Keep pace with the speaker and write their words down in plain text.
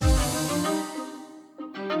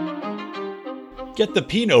Get the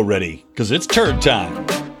Pinot ready, because it's turd time.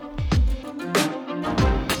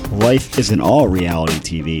 Life isn't all reality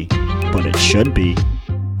TV, but it should be.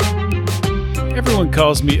 Everyone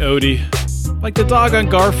calls me Odie, like the dog on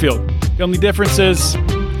Garfield. The only difference is,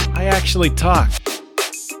 I actually talk.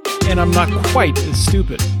 And I'm not quite as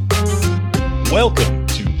stupid. Welcome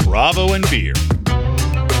to Bravo and Beer.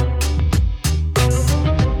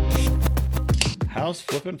 How's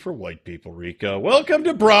flipping for white people, Rico? Welcome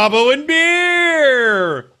to Bravo and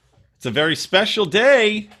Beer! It's a very special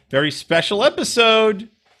day, very special episode.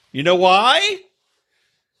 You know why?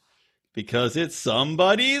 Because it's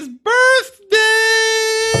somebody's birthday!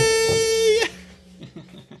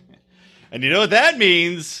 And you know what that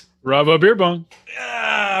means? Bravo Beer Bong.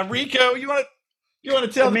 Rico, you want to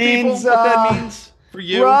tell the people what that means for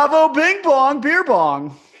you? Bravo Bing Bong Beer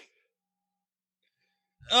Bong.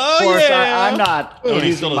 Oh, of course, yeah. I'm not He still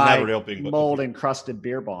using doesn't have my a real Bing Bong. mold-encrusted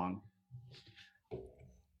beer bong.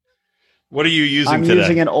 What are you using I'm today?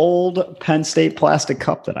 using an old Penn State plastic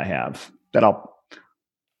cup that I have. Well,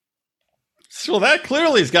 that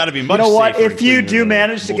clearly has got to be much You know what? safer If you than do a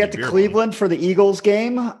manage to molded get to beer Cleveland for the Eagles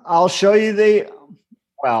game, I'll show you the...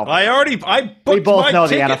 Well, bong. I booked we both my know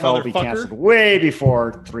the ticket, NFL will be canceled way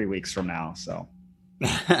before 3 weeks from now. So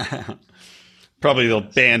probably they'll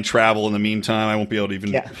ban travel in the meantime. I won't be able to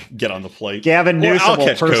even get on the flight. Gavin Or Newsom I'll will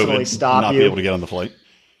catch personally COVID, stop not you. be able to get on the flight.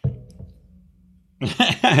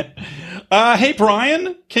 Hey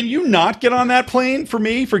Brian, can you not get on that plane for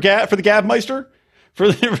me for the Gavmeister for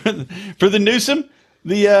the Newsom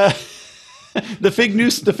the fig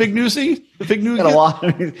newsy Got a lot.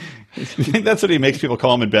 You think that's what he makes people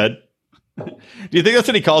call him in bed? Do you think that's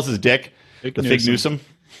what he calls his dick? The Fig Newsom?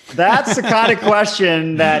 That's the kind of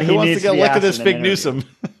question that he Who wants needs to get a be look at asked this in an Fig interview. Newsom?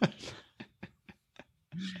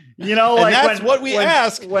 You know, And like that's what we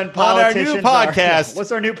ask when on our new politicians podcast.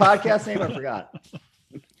 What's our new podcast name? I forgot.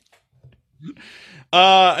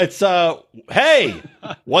 It's hey,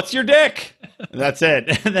 what's your dick? And that's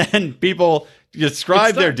it. And then people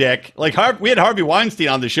describe their dick. Like we had Harvey Weinstein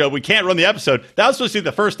on the show. We can't run the episode. That was supposed to be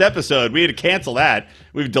the first episode. We had to cancel that.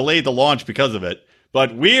 We've delayed the launch because of it.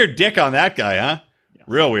 But weird dick on that guy, huh? Yeah.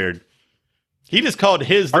 Real weird. He just called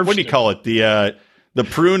his, what do you call it? The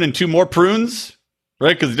prune and two more prunes,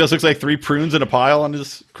 right? Because it just looks like three prunes in a pile on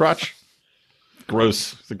his crotch.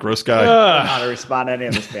 Gross. He's a gross guy. I don't know how to respond to any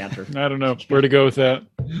of this banter. I don't know where to go with that.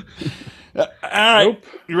 All right. Nope.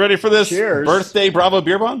 You ready for this Cheers. birthday Bravo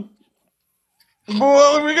Beer Bong?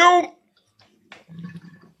 Well, here we go.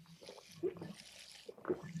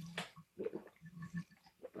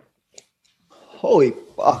 Holy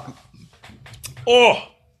fuck. Oh.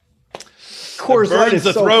 Coors Light is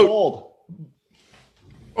the so throat. cold.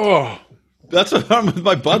 Oh. That's what I'm with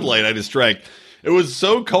my Bud Light I just drank. It was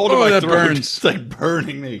so cold in my that throat. burns. It's like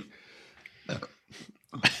burning me.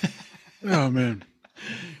 Oh, man.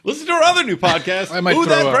 Listen to our other new podcast. I might Ooh,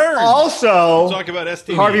 throw that up. burns. Also, We'll talk about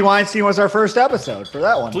STD. Harvey Weinstein was our first episode for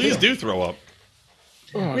that one. Please too. do throw up.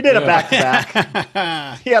 We did it back to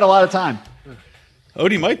back. He had a lot of time.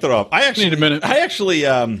 Odie might throw up. I actually Need a minute.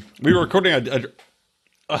 We were recording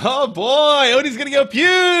oh boy, Odie's gonna go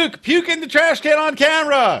puke in the trash can on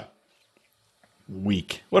camera.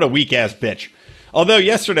 Weak. What a weak ass bitch. Although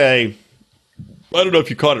yesterday, I don't know if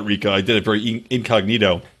you caught it, Rico. I did it very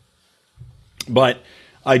incognito, but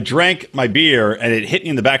I drank my beer and it hit me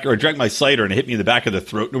in the back, or I drank my cider and it hit me in the back of the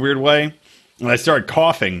throat in a weird way, and I started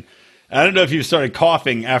coughing. I don't know if you started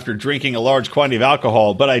coughing after drinking a large quantity of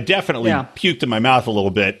alcohol, but I definitely puked in my mouth a little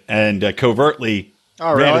bit and covertly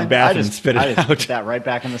ran to the bathroom and spit it out. Put that right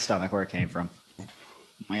back in the stomach where it came from.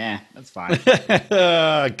 Yeah, that's fine.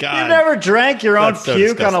 God. You never drank your own That's so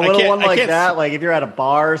puke disgusting. on a little one I like can't that? Like if you're at a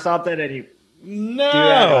bar or something and you do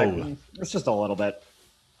that, No. like, it's just a little bit.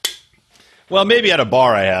 Well, maybe at a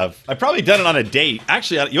bar I have. I've probably done it on a date.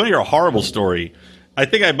 Actually, you want to hear a horrible story? I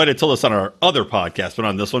think I might have told this on our other podcast, but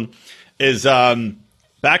on this one, is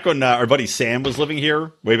back when our buddy Sam was living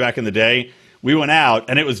here, way back in the day, we went out,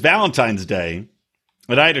 and it was Valentine's Day,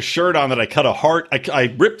 and I had a shirt on that I cut a heart.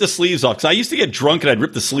 I ripped the sleeves off, because I used to get drunk, and I'd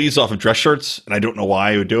rip the sleeves off of dress shirts, and I don't know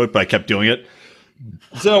why I would do it, but I kept doing it.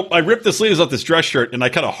 So I ripped the sleeves off this dress shirt, and I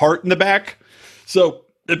cut a heart in the back. So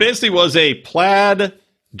it basically was a plaid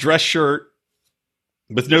dress shirt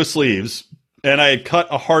with no sleeves, and I had cut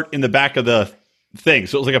a heart in the back of the thing.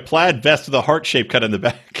 So it was like a plaid vest with a heart shape cut in the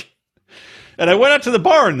back. And I went out to the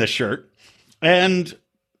bar in this shirt and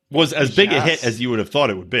was as big a hit as you would have thought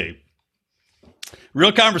it would be.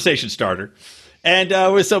 Real conversation starter. And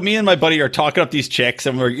so me and my buddy are talking up these chicks,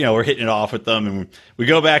 and we're hitting it off with them, and we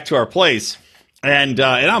go back to our place, and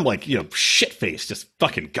I'm like, shit faced, just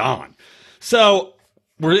fucking gone. So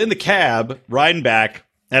we're in the cab riding back,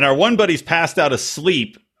 and our one buddy's passed out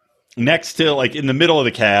asleep next to, like, in the middle of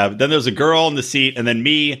the cab. Then there's a girl in the seat, and then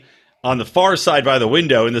me on the far side by the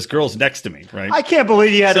window, and this girl's next to me, right? I can't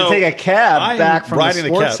believe you had to take a cab back from the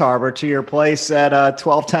sports harbor to your place at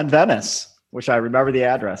 1210 Venice, which I remember the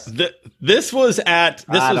address.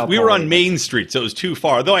 We were on Main Street, so it was too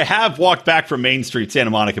far. Though I have walked back from Main Street, Santa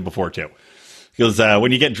Monica before, too. Because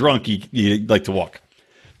when you get drunk, you like to walk.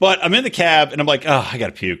 But I'm in the cab, and I'm like, oh, I got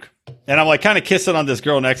to puke. And I'm like kind of kissing on this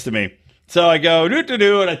girl next to me. So I go,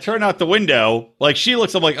 doo-doo-doo, and I turn out the window. Like, she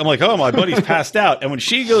looks, I'm like, oh, my buddy's passed out. And when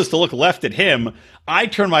she goes to look left at him, I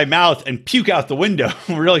turn my mouth and puke out the window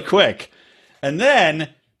really quick. And then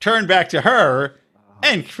turn back to her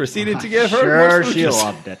and proceeded to give her more smooches. She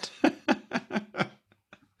loved it.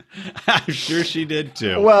 I'm sure she did,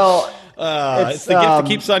 too. Well, it's the gift that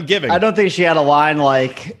keeps on giving. I don't think she had a line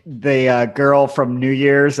like the girl from New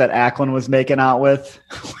Year's that Ackland was making out with,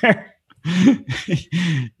 where you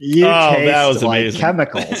taste that was like amazing.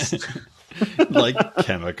 chemicals. Like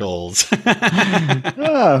chemicals.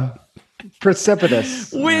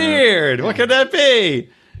 Precipitous. Weird. What could that be?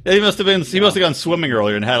 He must have gone swimming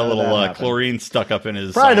earlier and had a little chlorine stuck up in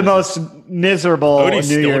his. Probably the most miserable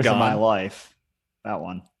Odie's New Year's gone. of my life. That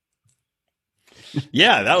one.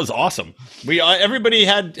 Yeah, that was awesome. Everybody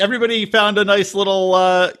found a nice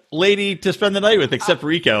little lady to spend the night with, except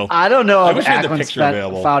Rico. I don't know if Ackland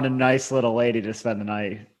found a nice little lady to spend the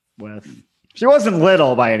night with. She wasn't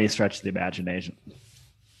little by any stretch of the imagination.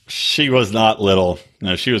 She was not little.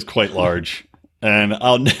 No, she was quite large. And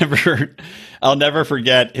I'll never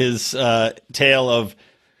forget his tale of,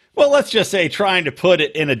 well, let's just say trying to put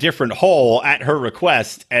it in a different hole at her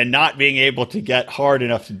request and not being able to get hard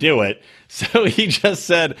enough to do it. So he just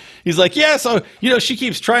said, he's like, yeah, so, she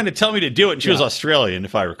keeps trying to tell me to do it. And she was Australian,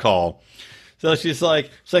 if I recall. So she's like,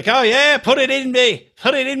 oh yeah, put it in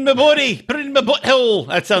my body, put it in my butthole.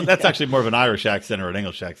 That's actually more of an Irish accent or an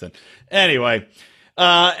English accent. Anyway.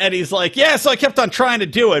 And he's like, yeah, so I kept on trying to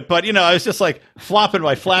do it, but, I was just like flopping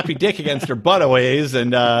my flappy dick against her butt always.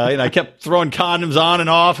 And, I kept throwing condoms on and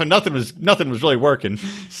off and nothing was really working.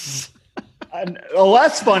 The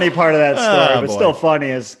less funny part of that story, but still funny,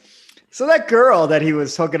 is so that girl that he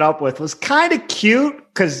was hooking up with was kind of cute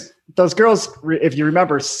because those girls, if you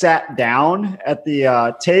remember, sat down at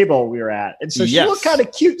the table we were at. And so she looked kind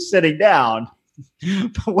of cute sitting down.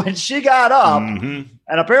 But when she got up, and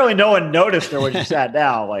apparently no one noticed her when she sat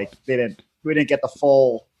down, like we didn't get the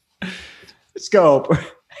full scope.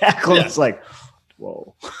 Ackland's like,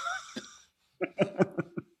 whoa.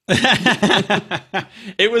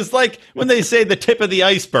 It was like when they say the tip of the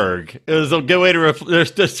iceberg. It was a good way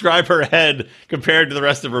to describe her head compared to the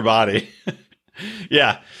rest of her body.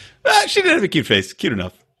 Yeah. She did have a cute face. Cute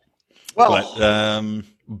enough. Well,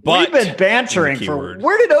 but we've been bantering for,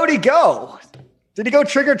 where did Odie go? Did he go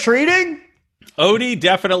trick-or-treating? Odie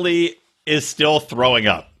definitely is still throwing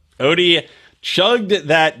up. Odie chugged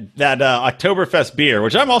that Oktoberfest beer,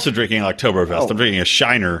 which I'm also drinking Oktoberfest. I'm drinking a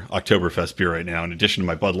Shiner Oktoberfest beer right now, in addition to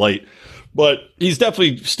my Bud Light. But he's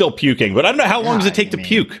definitely still puking. But I don't know how long does it take to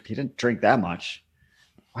puke. He didn't drink that much.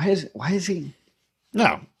 Why is he?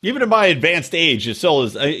 No, even at my advanced age, it still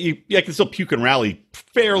is. I can still puke and rally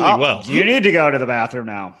fairly well. You need to go to the bathroom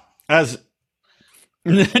now.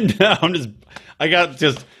 I got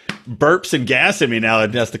just burps and gas in me now.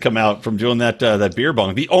 It has to come out from doing that beer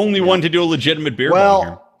bong. The only one to do a legitimate beer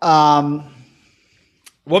bong here.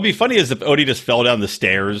 What'd be funny is if Odie just fell down the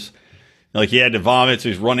stairs. Like he had to vomit, so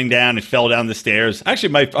he's running down and fell down the stairs.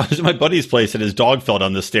 Actually, I was at my buddy's place and his dog fell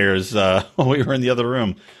down the stairs when we were in the other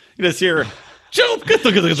room. You just hear, jump!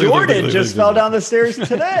 Jordan just fell down the stairs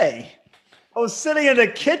today. I was sitting in the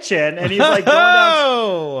kitchen and he's like going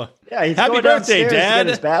down. Yeah, he's Happy going birthday, downstairs Dad. to get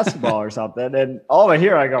his basketball or something. And all over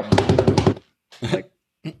here I go,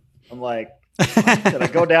 I'm like, and I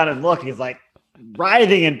go down and look. He's like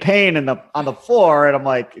writhing in pain on the floor. And I'm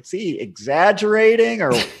like, is he exaggerating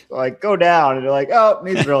or like go down? And they're like, oh,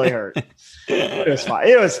 he's really hurt. It was fine.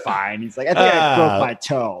 It was fine. He's like, I think I broke my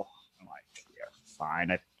toe. I'm like, yeah,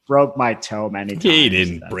 fine. I broke my toe many times. He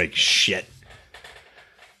didn't break shit.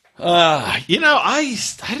 I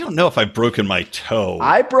don't know if I've broken my toe.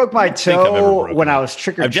 I broke my toe when I was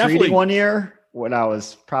trick-or-treating one year, when I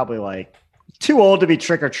was probably like too old to be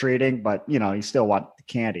trick-or-treating, but you still want the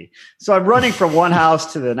candy. So I'm running from one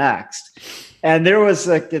house to the next. And there was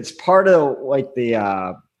it's part of like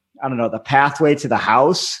the the pathway to the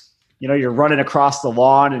house. You're running across the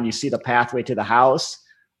lawn and you see the pathway to the house,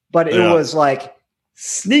 but it was like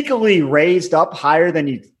sneakily raised up higher than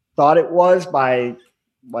you thought it was by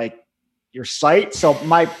like your sight. So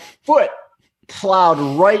my foot plowed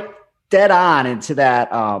right dead on into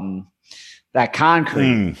that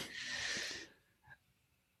concrete.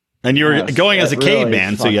 And you were going as a really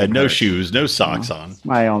caveman, so you had no hurt. shoes, no socks on. It's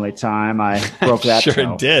my only time I broke that Sure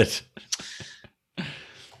toe. did.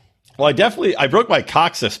 Well, I broke my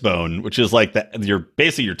coccyx bone, which is like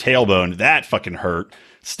basically your tailbone. That fucking hurt.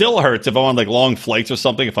 Still hurts if I'm on like long flights or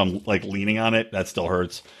something. If I'm like leaning on it, that still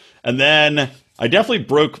hurts. And then I definitely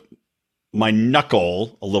broke my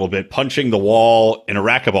knuckle a little bit punching the wall in a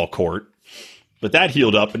racquetball court. But that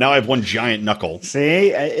healed up, and now I have one giant knuckle. See,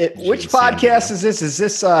 which podcast is this? Is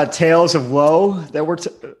this Tales of Woe that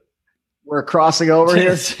we're crossing over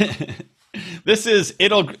here? This is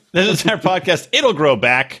our podcast. It'll grow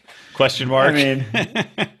back? ? I mean,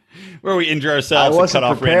 where we injure I ourselves and cut wasn't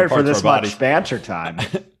off prepared random for parts this of our body. much banter time.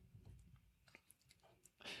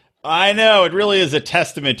 I know, it really is a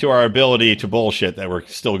testament to our ability to bullshit that we're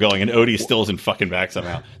still going, and Odie still isn't fucking back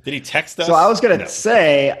somehow. Did he text us? So I was going to No.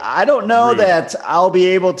 say, I don't know Rude. that I'll be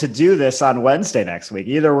able to do this on Wednesday next week.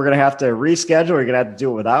 Either we're going to have to reschedule or you're going to have to do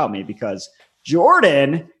it without me because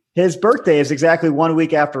Jordan, his birthday is exactly 1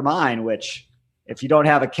 week after mine, which if you don't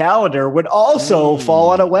have a calendar would also fall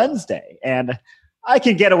on a Wednesday. And I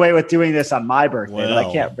can get away with doing this on my birthday, but I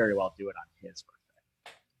Well. can't very well do it on his birthday.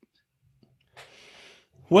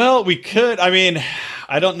 Well, we could. I mean,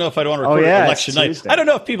 I don't know if I'd want to record yeah, election it's night. Tuesday. I don't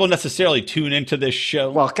know if people necessarily tune into this show.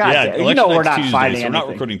 Well, God, yeah, you election know we're night's not Tuesday, finding so we're not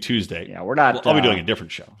anything. recording Tuesday. Yeah, we're not. I'll be doing a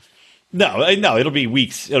different show. No, it'll be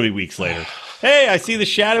weeks. It'll be weeks later. Hey, I see the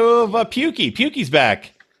shadow of Pukey. Pukey's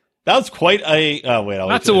back. That was quite a. Oh wait, I'll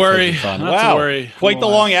Not wait to till worry. it's on. Not Wow, to worry. quite the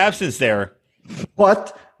Hold long absence there.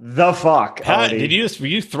 What the fuck? Pat, Odie? were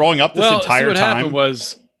you throwing up this see, entire what time? happened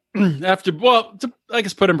was I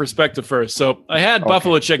guess put in perspective first. So I had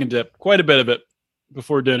buffalo chicken dip, quite a bit of it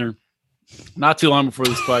before dinner, not too long before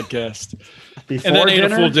this podcast, Before and then ate a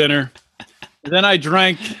dinner? full dinner. And then I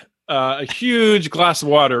drank a huge glass of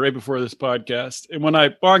water right before this podcast. And when I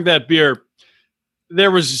bonged that beer,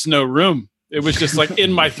 there was just no room. It was just like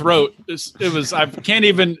in my throat. It was, I can't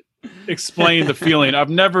even explain the feeling. I've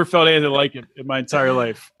never felt anything like it in my entire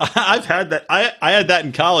life. I've had that. I had that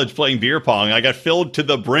in college playing beer pong. I got filled to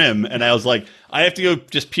the brim, and I was like, I have to go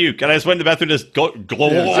just puke. And I just went in the bathroom, just go.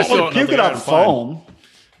 Just puke it on foam,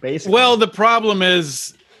 basically. Well, the problem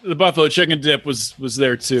is the buffalo chicken dip was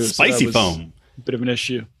there too. Spicy so that was foam. a bit of an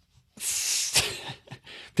issue.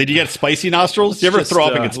 Did you get spicy nostrils? Did you ever Just, throw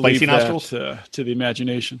up and get spicy leave that, nostrils? to the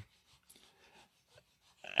imagination.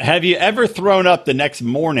 Have you ever thrown up the next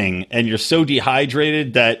morning and you're so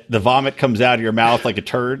dehydrated that the vomit comes out of your mouth like a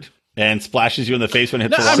turd and splashes you in the face when it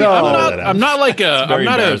hits No, the I water? mean, I'm not like a very I'm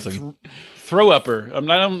not a embarrassing. throw upper. I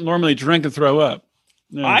don't normally drink and throw up.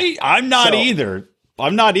 No. I'm not either.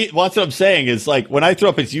 I'm not. Well, that's what I'm saying is like when I throw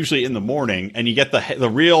up, it's usually in the morning, and you get the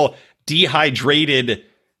real dehydrated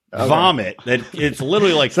vomit that it's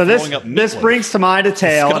literally like So throwing up. this meatloaf. brings to mind a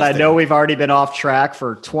tale, and I Disgusting. know we've already been off track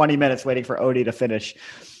for 20 minutes waiting for Odie to finish.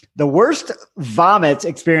 The worst vomit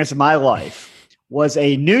experience of my life was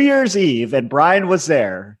a New Year's Eve, and Brian was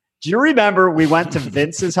there. Do you remember we went to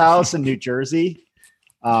Vince's house in New Jersey?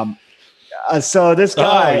 So this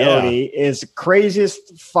guy, Odie, is the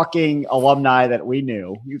craziest fucking alumni that we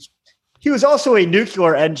knew. He was also a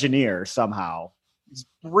nuclear engineer somehow. He's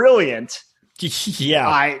brilliant.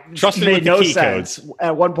 Yeah, trust me made with the no key sense. codes.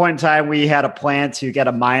 At one point in time, we had a plan to get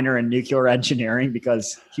a minor in nuclear engineering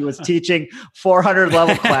because he was teaching 400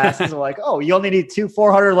 level classes. We're like, oh, you only need 2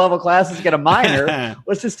 400 level classes to get a minor.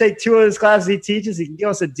 Let's just take 2 of his classes he teaches. He can give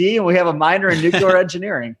us a D, and we have a minor in nuclear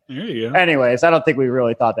engineering. There you go. Anyways, I don't think we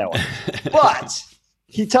really thought that one. But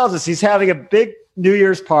he tells us he's having a big New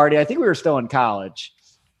Year's party. I think we were still in college.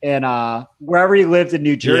 And wherever he lived in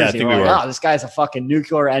New Jersey, I think we're we like, were. oh, this guy's a fucking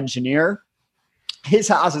nuclear engineer. His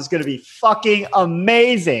house is going to be fucking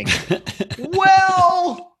amazing.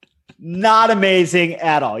 Well, not amazing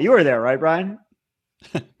at all. You were there, right, Brian?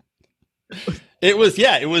 It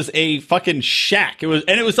was a fucking shack. It was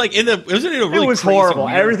like it was in a really was crazy, horrible.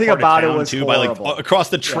 weird Everything part of about it town, was too, by like horrible. across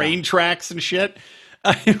the train tracks and shit.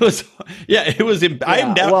 It was, it was. I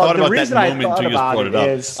have never Well, thought the about that reason I moment until you thought just brought about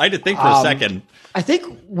it it up. is, I had to think for a second. I think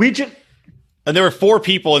we just And there were 4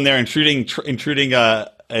 people in there, intruding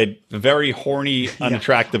a very horny,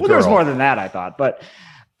 unattractive well, girl. there was more than that, I thought. But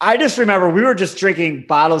I just remember we were just drinking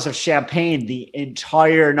bottles of champagne the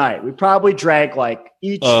entire night. We probably drank like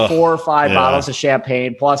each 4 or 5 bottles of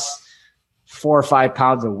champagne plus 4 or 5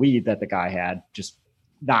 pounds of weed that the guy had just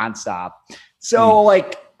nonstop. So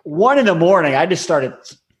like 1 in the morning, I just started,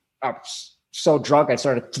 I was so drunk, I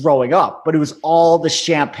started throwing up, but it was all the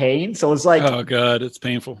champagne. So it was like, Oh God, it's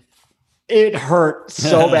painful. it hurt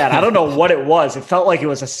so bad. I don't know what it was. It felt like it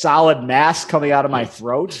was a solid mass coming out of my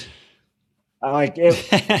throat. Like it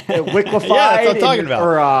liquefied. Yeah, that's what I'm talking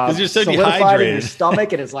about. Because you're so solidified dehydrated in your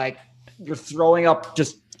stomach, and it's like you're throwing up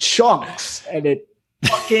just chunks, and it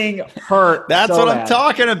fucking hurt. That's so what bad. I'm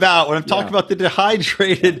talking about when I'm talking about the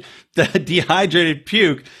dehydrated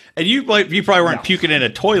puke. And you probably weren't puking in a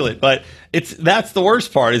toilet, but that's the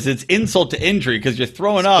worst part. Is it's insult to injury because you're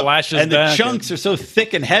throwing up, and the chunks are so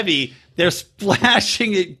thick and heavy. They're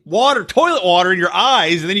splashing toilet water in your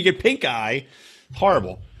eyes, and then you get pink eye.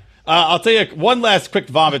 Horrible. I'll tell you one last quick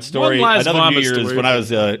vomit story. Another New Year's when I was,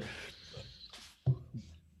 so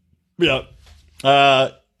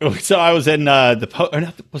I was in was I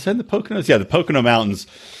in the Poconos? Yeah, the Pocono Mountains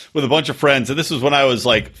with a bunch of friends, and this was when I was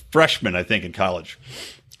like freshman, I think, in college.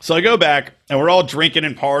 So I go back, and we're all drinking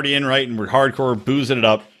and partying, right, and we're hardcore boozing it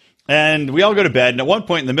up, and we all go to bed. And at one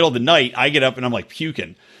point in the middle of the night, I get up and I'm like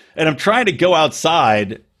puking, and I'm trying to go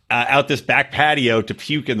outside, out this back patio to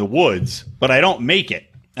puke in the woods, but I don't make it.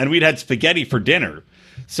 And we'd had spaghetti for dinner.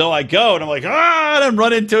 So I go and I'm like, and I'm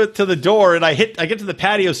running to the door, and I get to the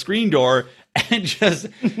patio screen door and just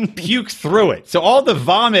puke through it. So all the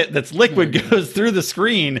vomit that's liquid goes through the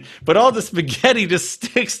screen, but all the spaghetti just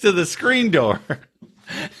sticks to the screen door.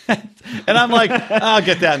 And I'm like, I'll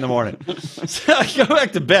get that in the morning. So I go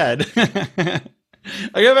back to bed.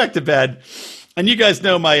 And you guys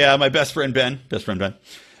know my best friend Ben. The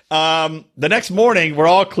next morning, we're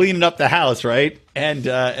all cleaning up the house, right?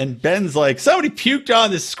 And Ben's like, somebody puked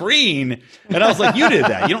on the screen. And I was like, you did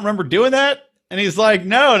that. You don't remember doing that? And he's like,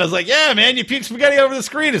 no. And I was like, yeah, man, you puked spaghetti over the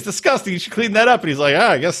screen. It's disgusting. You should clean that up. And he's like,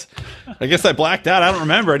 I guess I blacked out. I don't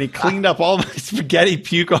remember. And he cleaned up all my spaghetti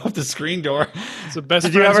puke off the screen door. It's the best.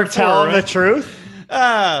 Did you ever tell him the truth?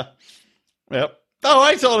 Yep. Oh,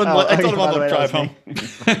 I told him. I told him on the drive home.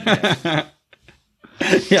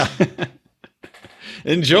 Yeah.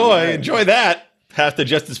 Enjoy that. Half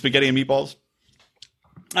digested spaghetti and meatballs.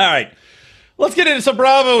 All right. Let's get into some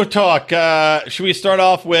Bravo talk. Should we start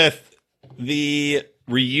off with the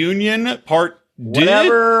reunion part?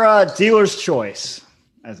 Whatever dealer's choice,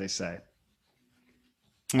 as they say.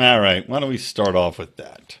 All right. Why don't we start off with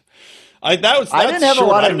that? I didn't have a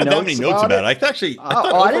lot of notes that many notes about it. I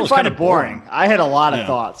didn't find it boring. I had a lot of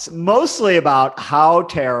thoughts, mostly about how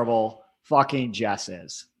terrible fucking Jess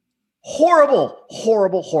is. Horrible.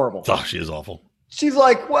 Oh, she is awful. She's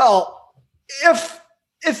like, well, if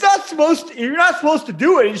it's not you're not supposed to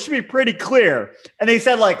do it. It should be pretty clear. And they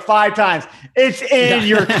said like 5 times, it's in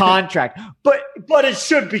your contract, but it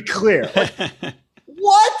should be clear. Like,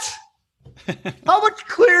 what? How much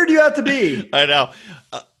clearer do you have to be? I know.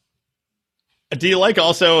 Do you like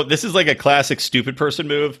also, this is like a classic stupid person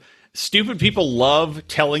move. Stupid people love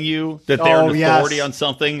telling you that they're an authority on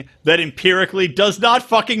something that empirically does not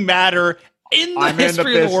fucking matter in the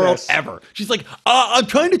history of the world ever. She's like, I'm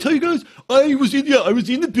trying to tell you guys, I was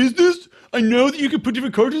in the business. I know that you can put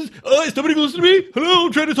different cartridges. Is somebody going to listen to me? Hello,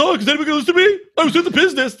 I'm trying to talk. Is anybody going to listen to me? I was in the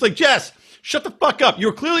business. It's like, Jess, shut the fuck up.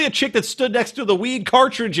 You're clearly a chick that stood next to the weed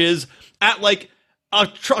cartridges at like a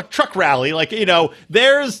truck rally. Like,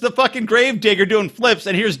 there's the fucking gravedigger doing flips,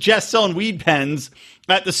 and here's Jess selling weed pens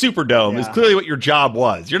at the Superdome. Is clearly what your job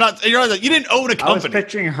was. You didn't own a company. I was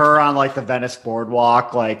picturing her on like the Venice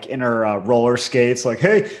boardwalk, like in her roller skates, like,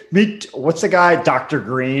 hey, what's the guy, Dr.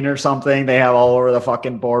 Green or something they have all over the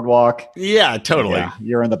fucking boardwalk. Yeah, totally. Yeah,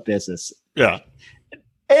 you're in the business. Yeah.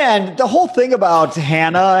 And the whole thing about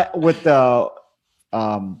Hannah with the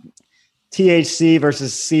THC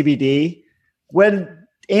versus CBD, when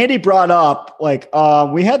Andy brought up, like,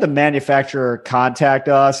 we had the manufacturer contact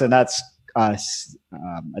us, and that's a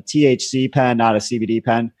THC pen, not a CBD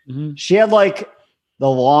pen. Mm-hmm. She had like the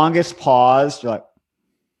longest pause. Like,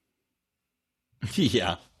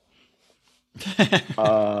 yeah. It's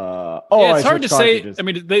hard to say. I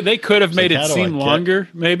mean, they could have made it seem longer,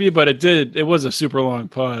 maybe, but it did. It was a super long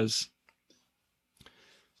pause.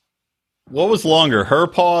 What was longer, her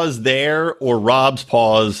pause there or Rob's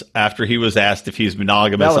pause after he was asked if he's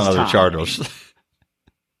monogamous on other charters?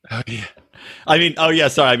 Oh, yeah. I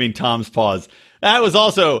mean Tom's pause. That was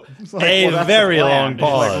also a very long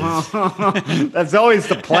pause. Like, that's always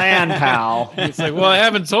the plan, pal. It's like, well, I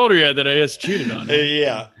haven't told her yet that I just cheated on her.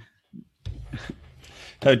 Yeah.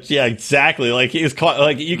 Yeah, exactly. Like he's caught.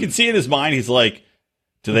 Like you can see in his mind, he's like,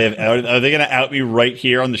 are they going to out me right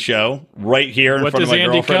here on the show? Right here in front of my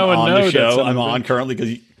girlfriend on the show I'm on currently?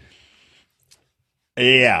 Because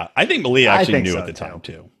I think Malia actually knew at the time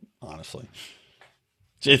too. Honestly,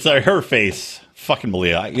 it's like her face. Fucking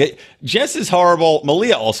Malia. Jess is horrible.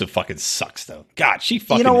 Malia also fucking sucks though. God, she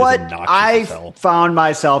fucking. You know what? I found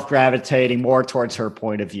myself gravitating more towards her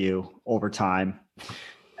point of view over time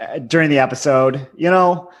during the episode.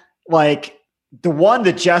 Like the one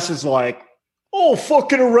that Jess is like, oh,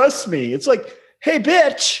 fucking arrest me. It's like, hey,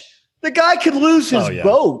 bitch, the guy could lose his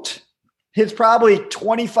boat. His probably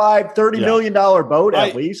 $25-30 million boat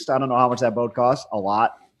at least. I don't know how much that boat costs. A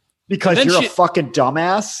lot. Because you're a fucking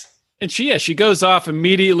dumbass. And she goes off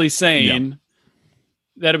immediately saying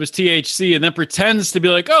that it was THC and then pretends to be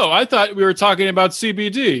like, oh, I thought we were talking about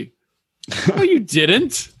CBD. No, you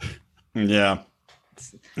didn't. Yeah.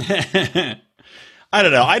 I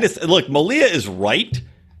don't know. Look, Malia is right.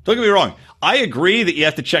 Don't get me wrong. I agree that you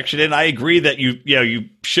have to check shit in. I agree that you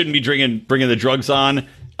shouldn't be bringing the drugs on.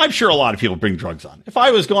 I'm sure a lot of people bring drugs on. If I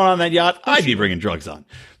was going on that yacht, I'd be bringing drugs on.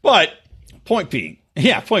 But point being,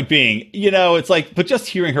 it's like, but just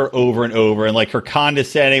hearing her over and over and like her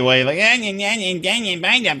condescending way, like, it's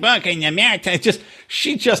just,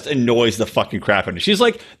 she just annoys the fucking crap out of me. She's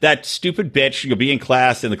like that stupid bitch. You'll be in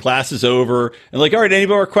class and the class is over and like, all right, any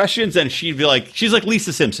more questions? And she'd be like, she's like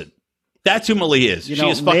Lisa Simpson. That's who Malia is. She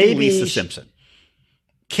is fucking Lisa Simpson.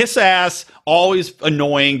 Kiss ass, always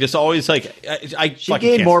annoying, just always like, she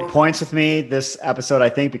gained more points with me this episode, I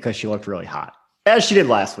think, because she looked really hot. As she did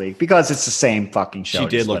last week, because it's the same fucking show. She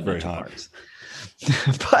did look very hot.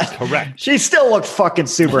 But correct. She still looked fucking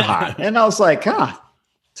super hot. And I was like,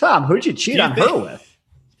 Tom, who'd you cheat on her with?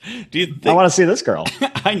 I want to see this girl.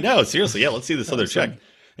 I know, seriously. Yeah, let's see this other chick.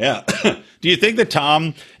 Yeah. Do you think that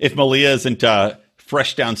Tom, if Malia isn't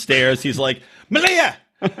fresh downstairs, he's like, Malia,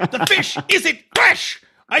 the fish isn't fresh.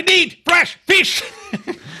 I need fresh fish.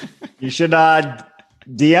 You should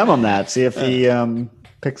DM him that. See if he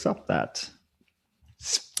picks up that.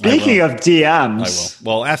 Speaking of DMs. I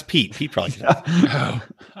will. Well, ask Pete. Pete probably can.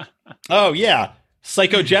 Oh, yeah.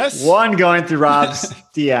 Psycho Jess? One going through Rob's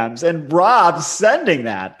DMs. And Rob's sending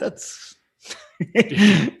that. That's...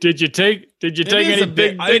 Did you take any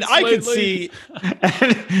big I could see...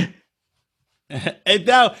 And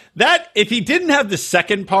now, that, if he didn't have the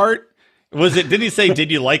second part, did he say, did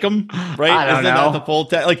you like him? Right? I don't know. That the full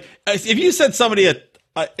text? Like, if you said somebody at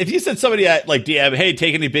like DM, hey,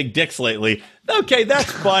 take any big dicks lately? Okay, that's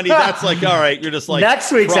funny. That's like, all right, you're just like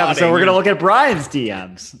next week's episode. We're gonna look at Brian's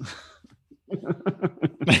DMs.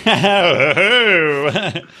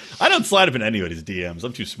 I don't slide up in anybody's DMs.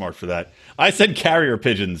 I'm too smart for that. I send carrier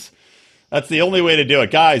pigeons. That's the only way to do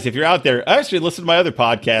it, guys. If you're out there, actually listen to my other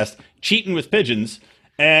podcast, Cheating with Pigeons,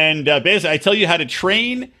 and basically I tell you how to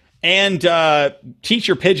train and teach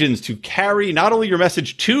your pigeons to carry not only your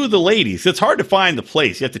message to the ladies. It's hard to find the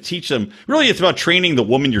place. You have to teach them. Really, it's about training the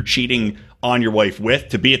woman you're cheating on your wife with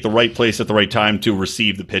to be at the right place at the right time to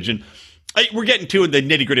receive the pigeon. We're getting to the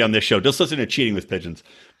nitty-gritty on this show. Just listen to Cheating with Pigeons.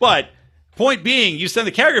 But point being, you send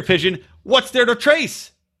the carrier pigeon, what's there to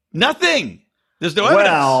trace? Nothing. There's no evidence.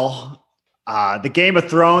 Well, the Game of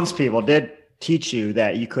Thrones people did teach you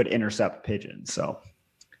that you could intercept pigeons. So,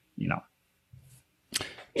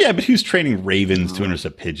 Yeah, but who's training ravens to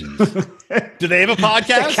intercept pigeons? Do they have a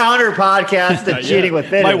podcast? The counter podcast to Cheating with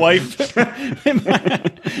Pigeons. My wife,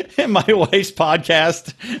 my wife's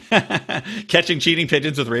podcast, Catching Cheating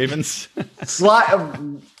Pigeons with Ravens.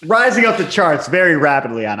 Rising up the charts very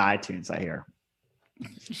rapidly on iTunes, I hear.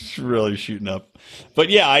 It's really shooting up. But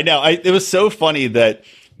yeah, I know. It was so funny that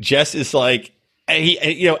Jess is like,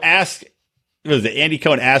 asked, Andy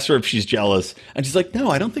Cohen asked her if she's jealous. And she's like, no,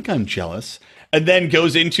 I don't think I'm jealous. And then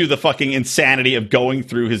goes into the fucking insanity of going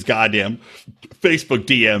through his goddamn Facebook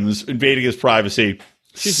DMs, invading his privacy.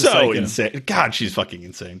 She's so insane. God, she's fucking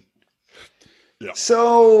insane. Yeah.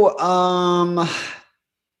 So,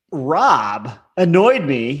 Rob annoyed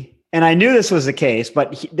me, and I knew this was the case,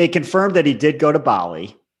 but they confirmed that he did go to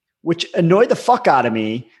Bali, which annoyed the fuck out of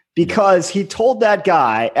me because he told that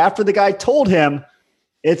guy, after the guy told him,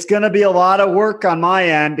 it's going to be a lot of work on my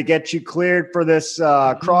end to get you cleared for this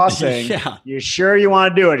crossing. Yeah. You sure you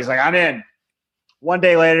want to do it? He's like, I'm in. One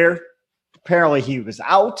day later, apparently he was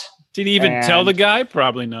out. Did he even tell the guy?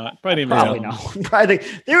 Probably not. Probably no.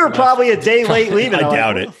 They were probably a day late leaving. I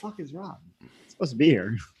doubt it. What the fuck is Rob? He's supposed to be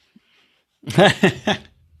here.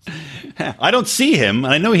 I don't see him,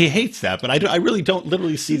 and I know he hates that, but I really don't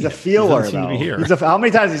literally see him. He's a feeler, though. How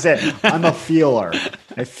many times he said, I'm a feeler.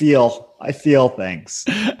 I feel things.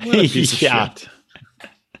 Yeah.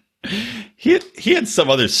 He had some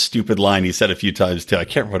other stupid line he said a few times, too. I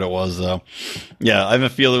can't remember what it was, though. Yeah, I have a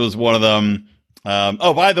feel it was one of them.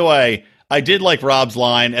 By the way, I did like Rob's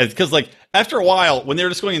line, because, like, after a while, when they were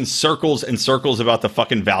just going in circles and circles about the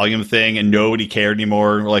fucking Valium thing and nobody cared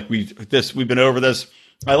anymore, like, we've been over this.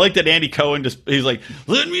 I like that Andy Cohen he's like,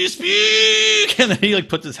 let me speak. And then he like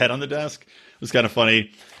puts his head on the desk. It was kind of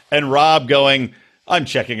funny. And Rob going, I'm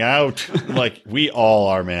checking out. Like, we all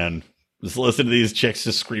are, man. Just listen to these chicks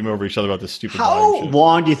just scream over each other about this stupid. How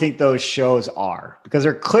long do you think those shows are? Because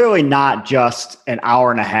they're clearly not just an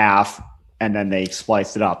hour and a half and then they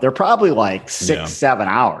spliced it up. They're probably like 6-7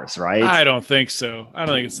 hours, right? I don't think so. I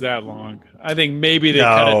don't think it's that long. I think maybe they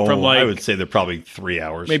cut it from like, I would say they're probably 3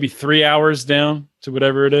 hours. maybe 3 hours down to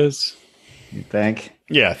whatever it is. You think?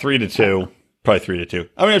 Yeah, 3 to 2. Probably 3 to 2.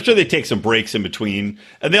 I mean, I'm sure they take some breaks in between.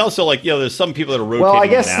 And they also there's some people that are rotating. Well, I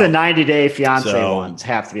guess the 90-day fiance ones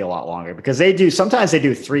have to be a lot longer because sometimes they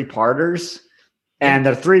do 3-parters and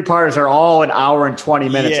the 3-parters are all an hour and 20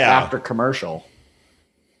 minutes after commercial.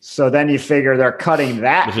 So then you figure they're cutting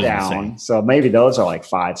that down. Insane. So maybe those are like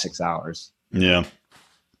 5-6 hours. Yeah.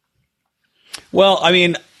 Well, I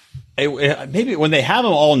mean, maybe when they have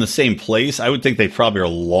them all in the same place, I would think they probably are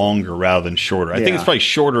longer rather than shorter. I think it's probably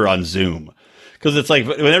shorter on Zoom. Because it's like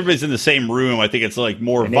when everybody's in the same room, I think it's like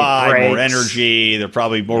more vibe, more energy. They're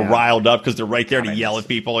probably more riled up because they're right there to yell at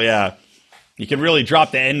people. Yeah. You can really drop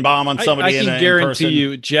the N-bomb on somebody. I can guarantee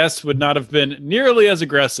you Jess would not have been nearly as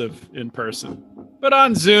aggressive in person. But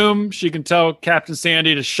on Zoom, she can tell Captain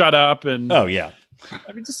Sandy to shut up. And oh, yeah.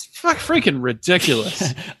 I mean, just freaking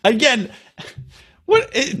ridiculous. Again,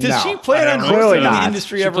 what does she plan on working in the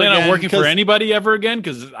industry ever plan again? on working for anybody ever again?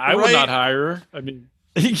 Because I would not hire her. I mean...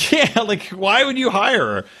 Yeah, like why would you hire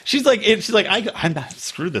her? She's like, I'm not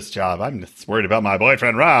screw this job. I'm just worried about my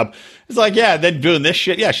boyfriend Rob. It's like, yeah, then doing this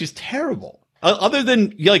shit. Yeah, she's terrible. Other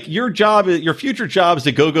than like your future job is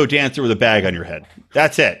a go-go dancer with a bag on your head.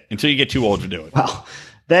 That's it until you get too old to do it. Well,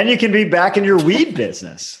 then you can be back in your weed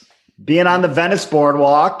business, being on the Venice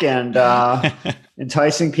boardwalk and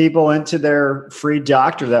enticing people into their free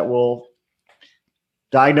doctor that will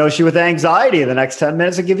diagnose you with anxiety in the next 10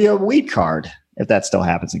 minutes and give you a weed card. If that still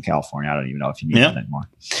happens in California, I don't even know if you need that anymore.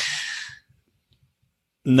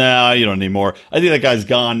 No, you don't need more. I think that guy's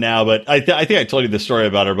gone now, but I think I told you the story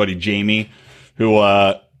about our buddy Jamie, who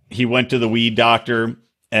he went to the weed doctor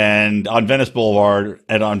and on Venice Boulevard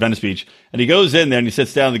and on Venice Beach, and he goes in there and he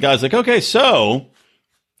sits down. And the guy's like, "Okay, so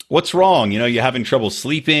what's wrong? You having trouble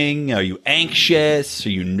sleeping? Are you anxious? Are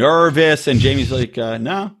you nervous?" And Jamie's like,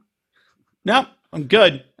 "No, I'm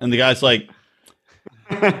good." And the guy's like,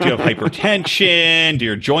 "Do you have hypertension? Do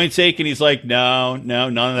your joints ache?" And he's like, no,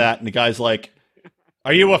 none of that. And the guy's like,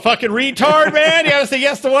 "Are you a fucking retard, man? You gotta say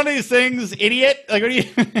yes to one of these things, idiot." Like, what are you?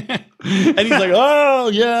 And he's like, "Oh,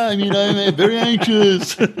 yeah, I mean, I'm very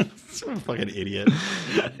anxious." Some fucking idiot.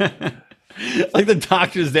 Like the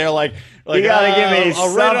doctor's there, like you gotta give me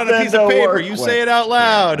I'll write it on a piece of paper. You say it out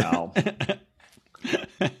loud.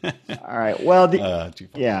 All right. Well,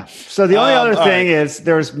 So the only other thing is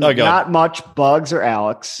there's not much Bugs or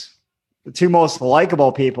Alex, the two most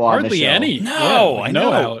likable people on the show. Hardly any. No, I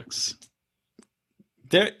know Alex.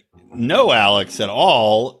 No Alex at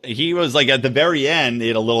all. He was like at the very end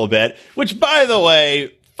in a little bit, which, by the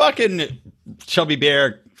way, fucking Chubby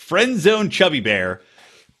Bear, friend zone Chubby Bear.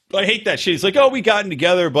 I hate that shit. He's like, "Oh, we gotten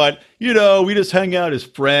together, but, we just hang out as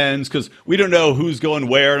friends because we don't know who's going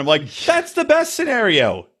where." And I'm like, that's the best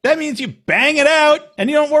scenario. That means you bang it out and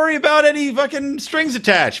you don't worry about any fucking strings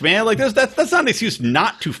attached, man. Like, that's not an excuse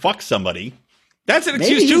not to fuck somebody. That's an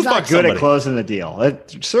excuse to fuck somebody. He's not good at closing the deal.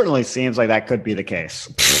 It certainly seems like that could be the case.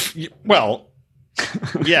 Well,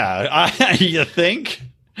 yeah, you think?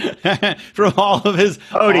 From all of his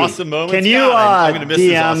awesome moments. Can you I'm gonna miss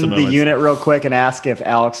DM the unit real quick and ask if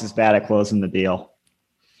Alex is bad at closing the deal?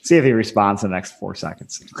 See if he responds in the next 4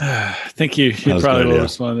 seconds. I think he probably will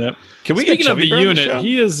respond to that. Can we Speaking get of the unit,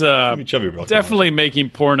 he is definitely making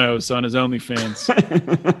pornos on his OnlyFans.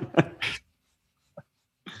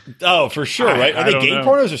 Oh, for sure, right? Are they gay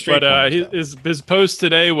pornos or straight pornos? His post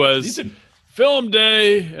today was film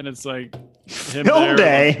day, and it's like film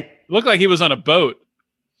day. Looked like he was on a boat.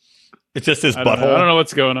 It's just his butthole. I don't know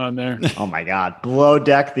what's going on there. Oh my God. Below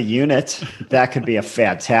Deck the Unit. That could be a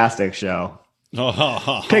fantastic show.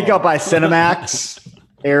 Picked up by Cinemax.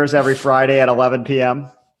 Airs every Friday at 11 p.m.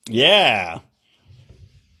 Yeah.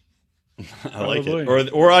 I like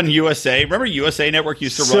it. Or on USA. Remember USA Network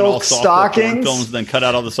used to run all softcore porn films and then cut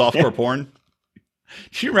out all the softcore porn?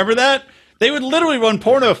 Do you remember that? They would literally run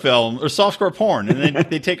porno film or softcore porn, and then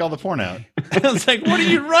they take all the porn out. I was like, "What are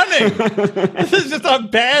you running? This is just a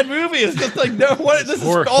bad movie. It's just like this is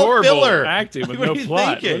all filler acting with no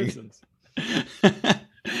plot."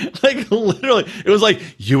 Like literally, it was like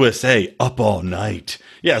USA Up All Night.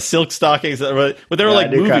 Yeah, silk stockings. But they were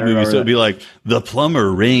like movie movies. So it'd be like The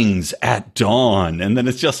Plumber Rings at Dawn. And then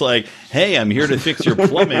it's just like, "Hey, I'm here to fix your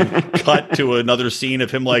plumbing." Cut to another scene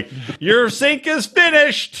of him like, "Your sink is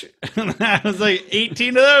finished." And that was like 18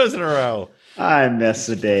 of those in a row. I miss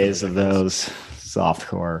the days of those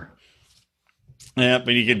softcore. Yeah,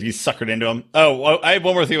 but you get suckered into him. Oh, I have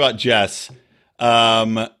one more thing about Jess.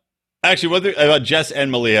 Actually, one thing about Jess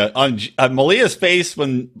and Malia. On Malia's face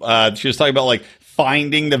when she was talking about like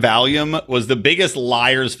finding the Valium was the biggest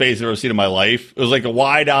liar's face I've ever seen in my life. It was like a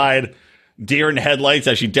wide-eyed deer in headlights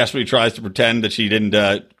as she desperately tries to pretend that she didn't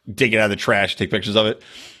dig it out of the trash, take pictures of it.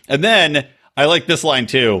 And then I like this line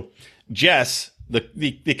too. Jess,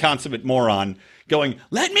 the consummate moron, going,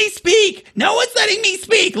 "Let me speak. No one's letting me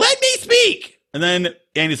speak. Let me speak." And then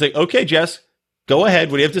Andy's like, "Okay, Jess, go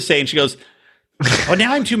ahead. What do you have to say?" And she goes, "Oh,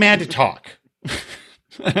 now I'm too mad to talk."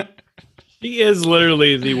 He is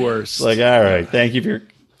literally the worst. Like, all right, thank you for your...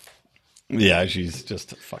 Yeah, she's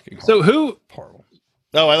just fucking horrible. So who... Horrible.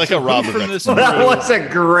 Oh, I like how Rob from this That was a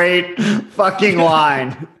great fucking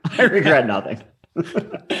line. I regret nothing.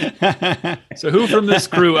 So who from this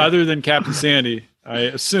crew, other than Captain Sandy, I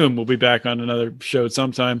assume will be back on another show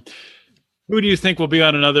sometime. Who do you think will be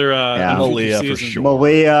on another Malia season? for sure.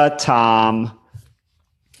 Malia, Tom,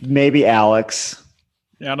 maybe Alex.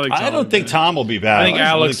 Yeah, I don't think Tom will be back. I think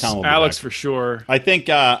Alex Alex for sure. I think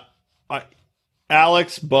Alex,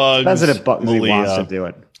 Bugs, President Bugs Malia. wants to do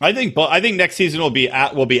it. I think next season will be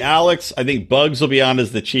Alex. I think Bugs will be on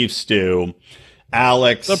as the chief stew.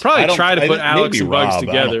 Alex. They'll probably try to put Alex and Bugs Rob.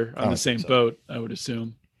 together I on don't the same think so. boat, I would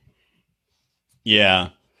assume. Yeah.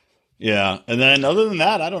 Yeah. And then other than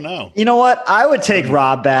that, I don't know. You know what? I would take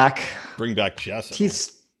Rob back. Bring back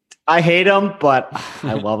Jess. I hate him, but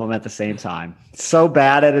I love him at the same time. So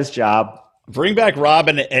bad at his job. Bring back Rob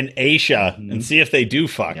and Aisha and see if they do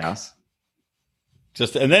fuck. Yes.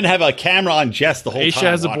 And then have a camera on Jess the whole time. Aisha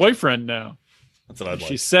has a watching. boyfriend now. That's what I'd like.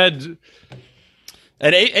 She said...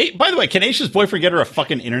 And by the way, can Aisha's boyfriend get her a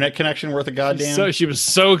fucking internet connection worth a goddamn? So she was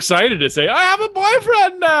so excited to say, "I have a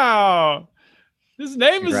boyfriend now. His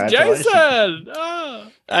name is Jason." Oh.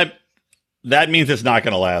 That means it's not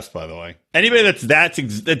going to last. By the way, anybody that's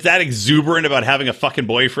that exuberant about having a fucking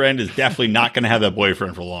boyfriend is definitely not going to have that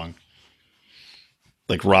boyfriend for long.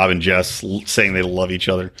 Like Rob and Jess saying they love each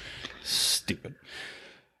other. Stupid.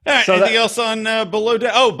 All right, anything else on Below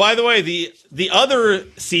Deck? Oh, by the way, the other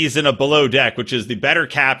season of Below Deck, which is the better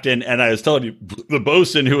captain, and I was telling you, the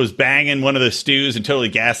bosun who was banging one of the stews and totally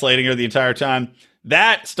gaslighting her the entire time,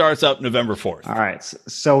 that starts up November 4th. All right.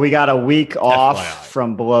 So we got a week off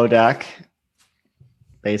from Below Deck,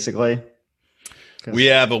 basically. We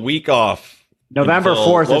have a week off. November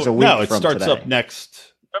 4th is a week from today. No, it starts up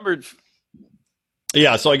next. November.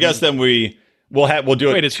 Yeah, so I guess then we'll do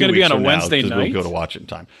it. Wait, it's going to be on a Wednesday night? We'll go to watch it in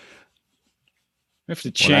time. We have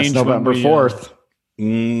to change that's November 4th.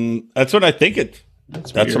 That's what I think it.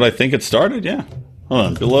 That's what I think it started. Yeah. Hold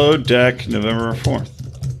on. Below Deck, November 4th.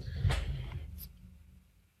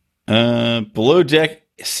 Below Deck,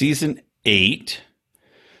 season 8.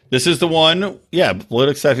 This is the one. Yeah,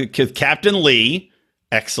 Below Deck, Captain Lee.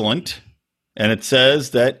 Excellent. And it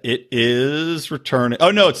says that it is returning.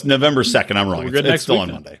 Oh no, it's November 2nd. I'm wrong. It's still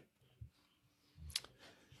on Monday.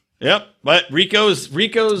 Yep, but Rico's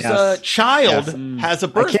child has a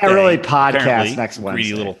birthday. I can't really podcast apparently. next Wednesday.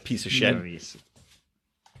 Greedy little piece of shit. Movies.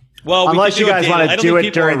 Well, unless you guys want to do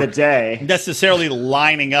it during the day, necessarily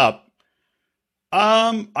lining up.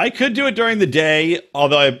 I could do it during the day,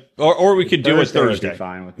 although or we could do it Thursday.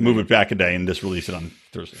 Fine with Move it back a day and just release it on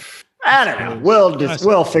Thursday. I don't know.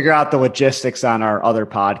 We'll figure out the logistics on our other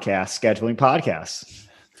podcast, scheduling podcasts.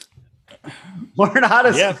 Learn how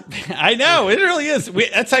to. Yeah, I know it really is.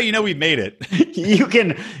 That's how you know we've made it. You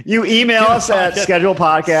email us at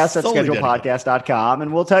schedulepodcast@schedulepodcast.com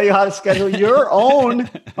and we'll tell you how to schedule your own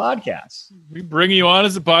podcast. We bring you on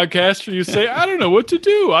as a podcaster. You say, "I don't know what to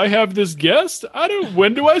do. I have this guest.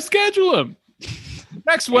 When do I schedule him?"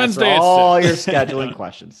 Next Wednesday. All your scheduling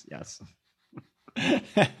questions. Yes.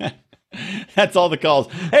 That's all the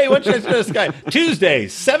calls. Hey, when should I start this guy? Tuesday,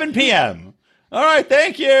 7 p.m. All right,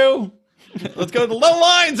 thank you. Let's go. The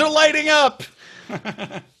lines are lighting up.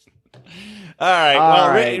 All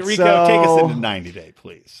right. Rico, take us into 90 Day,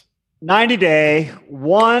 please. 90 Day.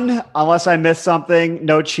 One, unless I missed something,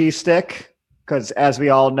 no cheese stick. Because as we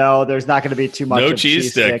all know, there's not going to be too much of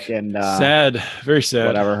cheese stick. And sad. Very sad.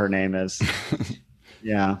 Whatever her name is.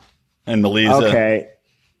 Yeah. And Melissa. Okay.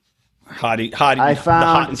 Hottie. I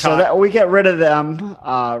found so that we get rid of them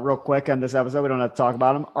real quick on this episode. We don't have to talk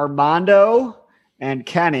about them. Armando and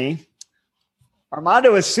Kenny.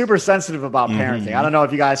 Armando is super sensitive about parenting. I don't know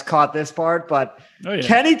if you guys caught this part, but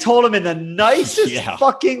Kenny told him in the nicest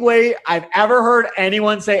fucking way I've ever heard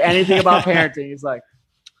anyone say anything about parenting. He's like,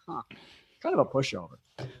 kind of a pushover,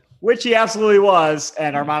 which he absolutely was.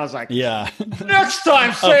 And Armando's like, next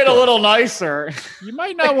time, say it a little nicer. You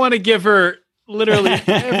might not want to give her literally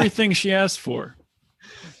everything she asked for.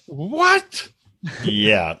 What?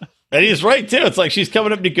 Yeah. And he's right too. It's like she's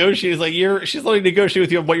coming up negotiating. It's like she's only negotiating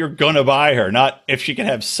with you on what you're gonna buy her, not if she can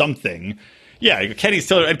have something. Yeah,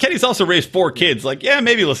 Kenny's also raised 4 kids. Like, yeah,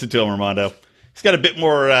 maybe listen to him, Armando. He's got a bit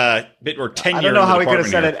more tenure. I don't know how he could have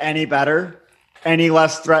said it any better, any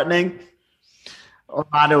less threatening.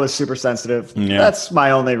 Armando was super sensitive. Yeah. That's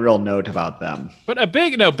my only real note about them. But a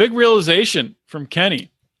big realization from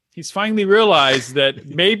Kenny. He's finally realized that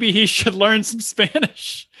maybe he should learn some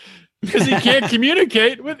Spanish because he can't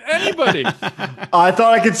communicate with anybody. I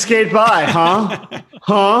thought I could skate by, huh?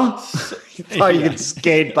 You thought you could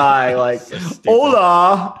skate by, like,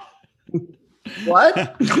 hola.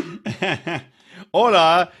 What?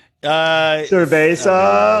 Hola. Cerveza,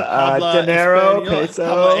 dinero, peso.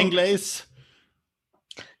 Habla inglés.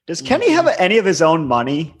 Does Kenny have any of his own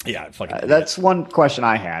money? Yeah, that's one question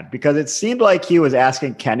I had, because it seemed like he was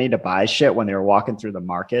asking Kenny to buy shit when they were walking through the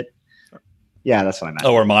market. Yeah, that's what I meant.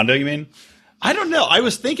 Oh, Armando, you mean? I don't know. I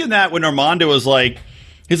was thinking that when Armando was like,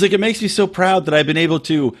 he's like, it makes me so proud that I've been able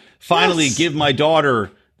to finally give my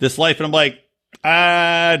daughter this life. And I'm like,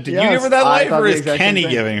 did you give her that life, or is Kenny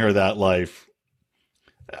giving her that life?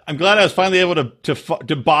 I'm glad I was finally able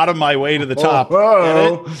to bottom my way to the top.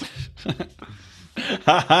 Whoa.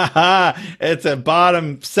 It's a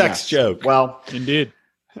bottom sex joke. Well, indeed.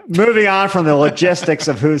 Moving on from the logistics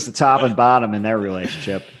of who's the top and bottom in their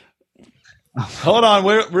relationship. Hold on,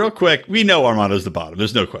 real quick. We know Armando's the bottom.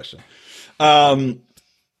 There's no question.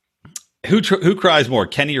 Who cries more,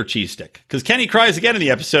 Kenny or Cheese Stick? Because Kenny cries again in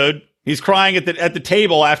the episode. He's crying at the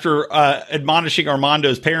table after admonishing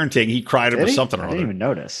Armando's parenting. He cried over something or other. I didn't even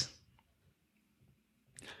notice.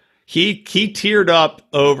 He teared up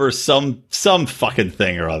over some fucking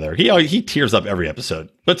thing or other. He tears up every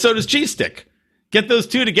episode, but so does Cheese Stick. Get those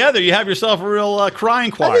two together, you have yourself a real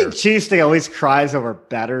crying choir. I think Cheese Stick at least cries over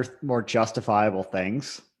better, more justifiable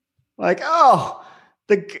things. Like,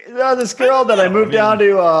 this girl that I moved down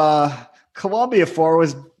to Colombia for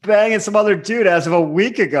was banging some other dude as of a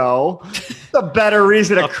week ago. It's a better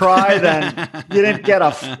reason to cry than you didn't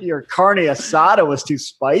get your carne asada was too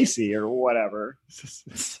spicy or whatever.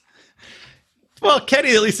 Well,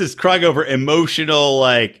 Kenny at least is crying over emotional,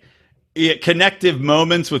 connective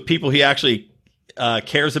moments with people he actually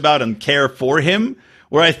cares about and care for him.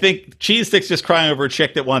 Where I think Cheese Stick's just crying over a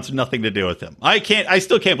chick that wants nothing to do with him. I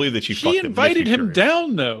still can't believe that she fucked him. She invited him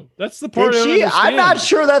down, though. That's the part. Did she? I'm not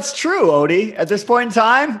sure that's true, Odie. At this point in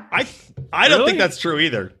time, I don't think that's true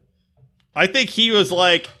either. I think he was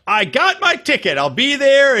like, I got my ticket. I'll be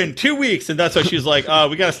there in 2 weeks, and that's why she's like, oh,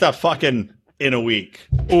 we got to stop fucking in a week.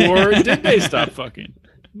 Or did they stop fucking?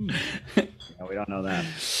 We don't know that.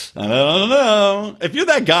 I don't know. If you're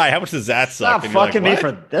that guy, how much does that suck? Stop fucking me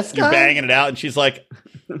for this guy? You're banging it out, and she's like,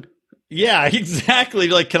 yeah, exactly.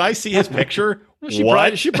 Like, can I see his picture? She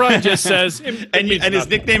probably just says, and his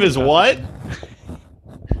nickname is what?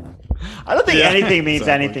 I don't think anything means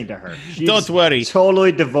anything to her. She's don't worry.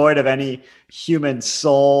 Totally devoid of any human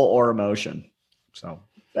soul or emotion. So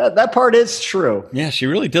that part is true. Yeah, she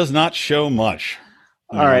really does not show much.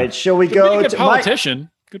 All right, shall we go to politician?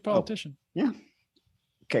 Good politician. Yeah.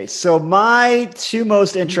 Okay, so my two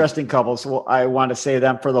most interesting couples, I want to say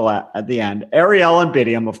them for at the end. Ariela and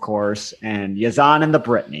Bidium, of course, and Yazan and the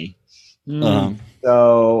Brittany.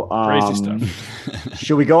 So, crazy stuff.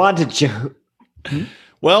 Should we go on to Joe?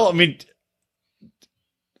 Well, I mean,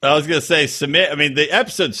 I was going to say submit. I mean, the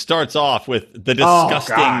episode starts off with the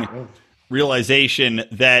disgusting realization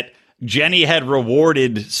that Jenny had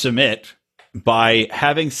rewarded Submit by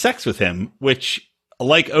having sex with him, which,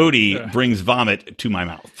 like Odie, brings vomit to my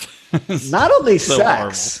mouth. Not only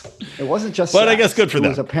sex. Horrible. It wasn't just But sex. I guess good for them. It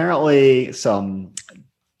was apparently some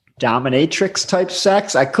dominatrix type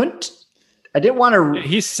sex. I didn't want to.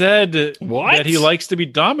 He said that he likes to be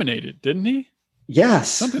dominated, didn't he? Yes.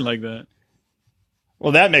 Something like that.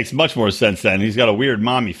 Well, that makes much more sense then. He's got a weird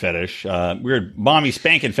mommy fetish, weird mommy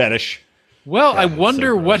spanking fetish. Well, I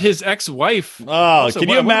wonder what his ex-wife. Can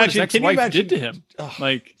you imagine? Can you imagine did to him?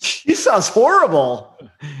 Like, he sounds horrible.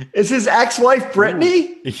 Is his ex-wife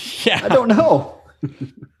Brittany? Yeah, I don't know.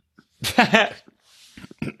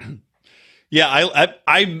 Yeah,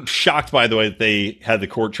 I'm shocked by the way that they had the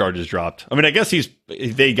court charges dropped. I mean, I guess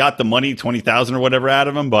they got the money, $20,000 or whatever out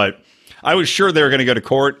of him, but I was sure they were going to go to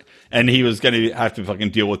court. And he was going to have to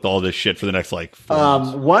fucking deal with all this shit for the next 4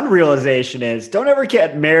 months. One realization is don't ever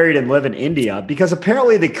get married and live in India, because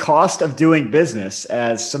apparently the cost of doing business,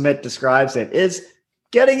 as Sumit describes it, is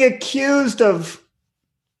getting accused of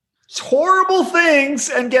horrible things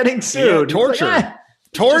and getting sued. Yeah, torture.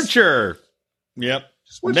 Torture. Yep.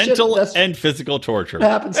 Mental and physical torture.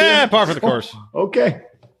 Happens here. Par for the course. Okay.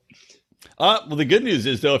 Well, the good news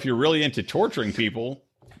is, though, if you're really into torturing people,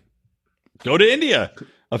 go to India.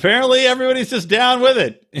 Apparently, everybody's just down with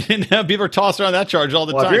it. And people are tossing around that charge all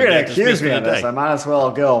the time. If you're going to accuse me of this, I might as well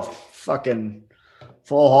go fucking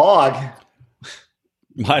full hog.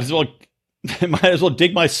 Might as well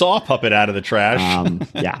dig my saw puppet out of the trash.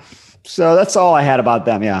 Yeah. So that's all I had about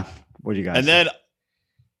them. Yeah. What do you guys? And then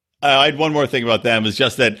I had one more thing about them. Is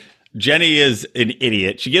just that Jenny is an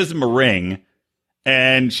idiot. She gives him a ring,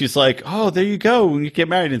 and she's like, "Oh, there you go. When you get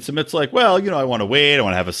married." And Sumit's like, "Well, I want to wait. I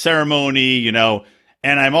want to have a ceremony, and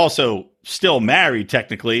I'm also still married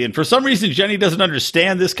technically." And for some reason, Jenny doesn't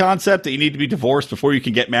understand this concept that you need to be divorced before you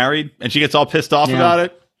can get married, and she gets all pissed off about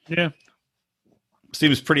it. Yeah,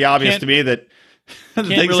 seems pretty obvious to me that things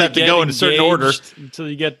really have to go in a certain order until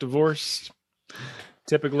you get divorced.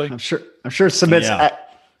 Typically, I'm sure Sumit's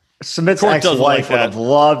ex-wife would have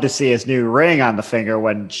loved to see his new ring on the finger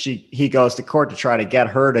when he goes to court to try to get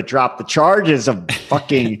her to drop the charges of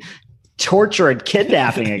fucking torture and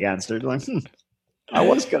kidnapping against her. Like, I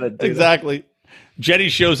was going to do exactly. That. Jenny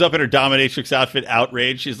shows up in her dominatrix outfit,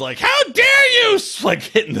 outraged. She's like, "How dare you!" Like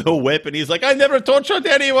hitting the whip, and he's like, "I never tortured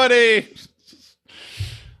anybody."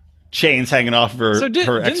 Chains hanging off of her. So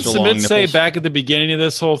her extra long nipples. Say back at the beginning of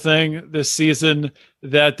this whole thing, this season,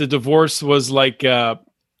 that the divorce was like I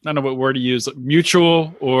don't know what word to use, like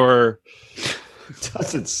mutual or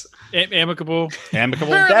doesn't amicable.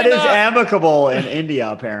 Amicable. That is amicable in India,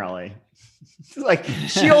 apparently. Like,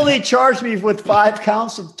 she only charged me with 5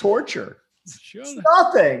 counts of torture. It's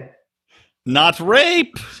nothing. Not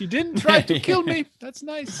rape. She didn't try to kill me. That's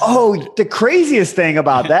nice. Oh, the craziest thing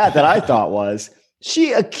about that I thought was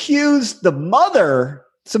she accused the mother,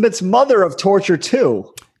 Sumit's mother, of torture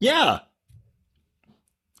too. Yeah.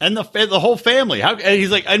 And the whole family. And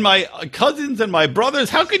he's like, and my cousins and my brothers.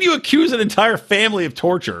 How can you accuse an entire family of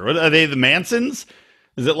torture? Are they the Mansons?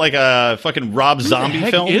 Is it like a fucking Rob Zombie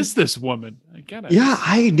film? Film? Who is this woman?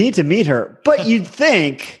 I need to meet her. But you'd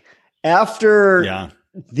think after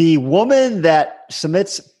the woman that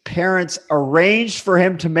Sumit's parents arranged for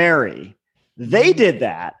him to marry, they did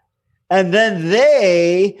that. And then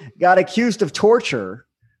they got accused of torture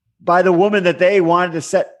by the woman that they wanted to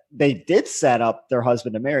set up their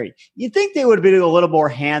husband to marry. You'd think they would have been a little more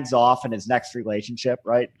hands-off in his next relationship,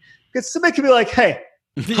 right? Because somebody could be like, "Hey,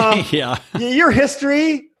 your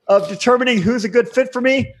history of determining who's a good fit for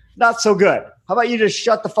me, not so good. How about you just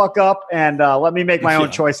shut the fuck up and let me make my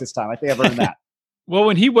own choice this time?" I think I've earned that. Well,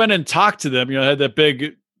 when he went and talked to them, had that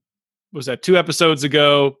big, was that 2 episodes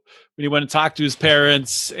ago, when he went and talked to his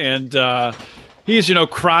parents, and he's,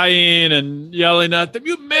 crying and yelling at them,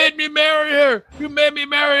 "You made me marry her! You made me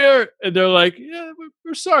marry her!" And they're like, "Yeah,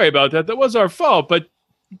 we're sorry about that. That was our fault. But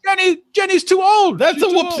Jenny's too old. That's a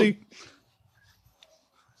whoopsie."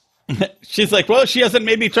 She's like, "Well, she hasn't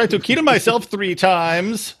made me try to kill myself 3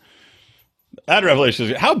 times." That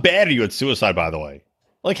revelation is, how bad are you at suicide, by the way?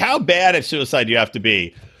 Like, how bad at suicide do you have to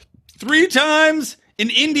be? 3 times? In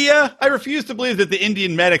India, I refuse to believe that the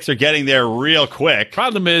Indian medics are getting there real quick.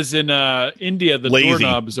 Problem is, in India, the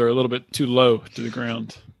doorknobs are a little bit too low to the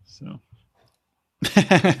ground. So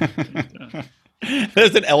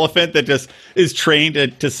there's an elephant that just is trained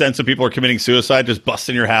to sense when people are committing suicide, just busts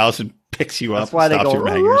in your house and picks you up. That's why they go,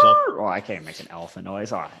 "Oh, I can't make an elephant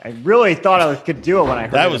noise." Oh, I really thought I could do it when I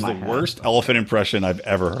heard that was the worst elephant impression I've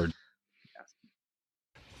ever heard.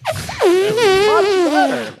 Much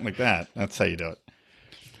better. Like that. That's how you do it.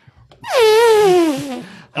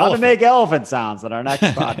 How to make elephant sounds on our next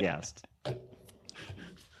podcast.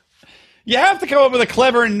 You have to come up with a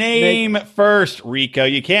clever name first, Rico.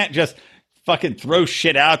 You can't just fucking throw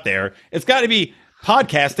shit out there. It's got to be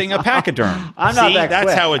podcasting a pachyderm. I'm not that that's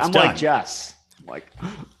quick. how it's done. Like Jess.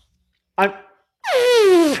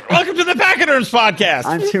 Welcome to the Pachyderms podcast.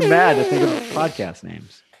 I'm too mad to think of podcast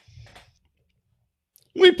names.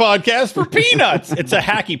 We podcast for peanuts. It's a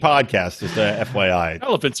hacky podcast, just a FYI.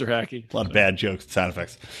 Elephants are hacky. A lot of bad jokes and sound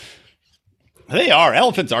effects. They are.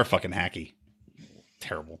 Elephants are fucking hacky.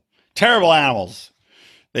 Terrible. Terrible animals.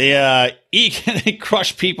 They they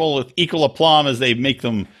crush people with equal aplomb as they make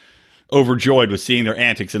them overjoyed with seeing their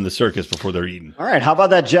antics in the circus before they're eaten. All right. How about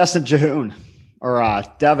that Jess and Jihoon? Or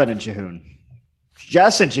Deavon and Jihoon?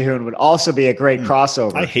 Jess and Jihoon would also be a great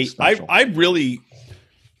crossover. I really...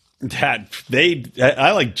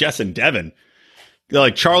 I like Jess and Deavon. They're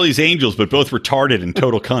like Charlie's Angels, but both retarded and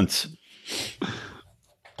total cunts.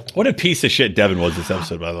 What a piece of shit Deavon was this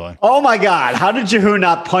episode, by the way. Oh my God. How did Jihoon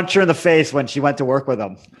not punch her in the face when she went to work with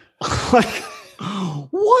him? Like,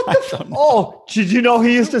 what the Oh, did you know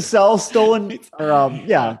he used to sell stolen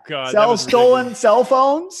cell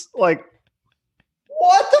phones? Like,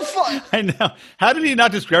 What the fuck? I know. How did he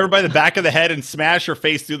not just grab her by the back of the head and smash her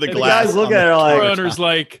face through the And glass? The guys look at her like, Store owner's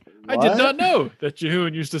like, I did What? not know that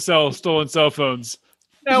Jihoon used to sell stolen cell phones.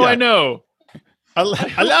 Now Yeah. I know.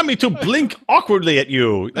 Allow me to blink awkwardly at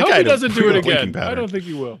you. I hope he doesn't do it again. I don't think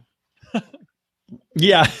he will.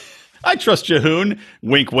 Yeah. I trust Jihoon.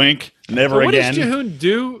 Wink, wink. Never But what again. does Jihoon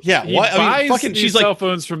do? Yeah, He what? I mean, buys fucking- these she's like- cell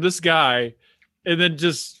phones from this guy, and then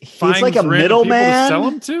just He's finds like a random middleman? people to sell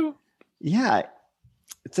them to. yeah,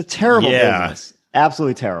 it's a terrible business.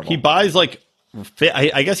 Absolutely terrible. He buys like,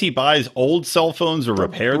 I guess he buys old cell phones or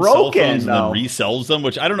repaired cell broken, phones and though. then resells them,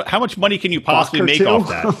 which I don't know. How much money can you Buck possibly or make two off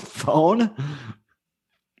that? phone.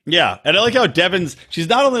 Yeah. And I like how Deavon's, she's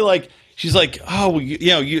not only like, she's like, oh,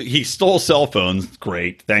 he stole cell phones.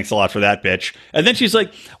 Great. Thanks a lot for that, bitch. And then she's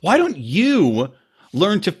like, why don't you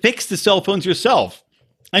learn to fix the cell phones yourself?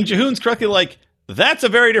 And Jihoon's correctly like, that's a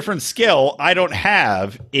very different skill I don't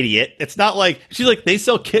have, idiot. It's not like, she's like, they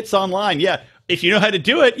sell kits online. Yeah. If you know how to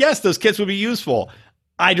do it, yes, those kits would be useful.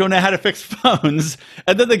 I don't know how to fix phones.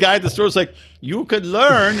 And then the guy at the store is like, you could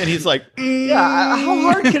learn. And he's like, Yeah, how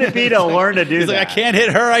hard can it be to learn to do he's that? like, I can't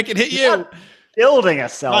hit her. I can hit you. Not building a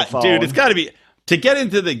cell phone. Dude, it's got to be to get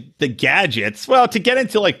into the gadgets. Well, to get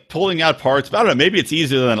into like pulling out parts. I don't know. Maybe it's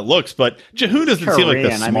easier than it looks. But Jihoon doesn't seem like the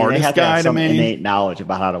Korean. smartest I mean, they have to guy have to some me. innate knowledge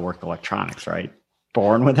about how to work electronics, right?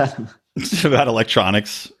 Born with that. It's about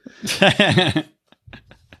electronics.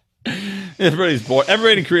 Everybody's born.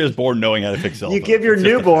 Everybody in Korea is born knowing how to fix cell You phones. give your It's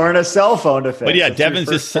just a newborn a cell phone to fix. But yeah, That's your Devin's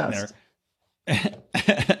just first sitting test.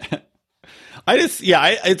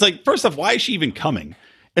 there. It's like, first off, why is she even coming?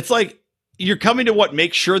 It's like you're coming to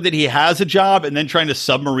make sure that he has a job and then trying to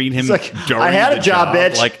submarine him. It's like, during I had the a job,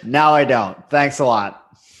 bitch. Like, Now I don't. Thanks a lot.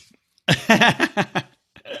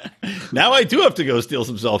 now I do have to go steal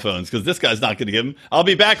some cell phones because this guy's not going to give them. I'll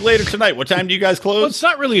be back later tonight. What time do you guys Well, close? it's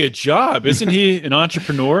not really a job, isn't he? An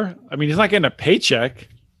entrepreneur? I mean, he's not getting a paycheck.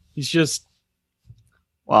 He's just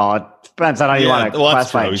Well, it depends on how you Yeah, want to well,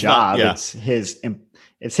 that's classify true. a He's not- job. yeah.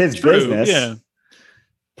 It's his true, business. Yeah,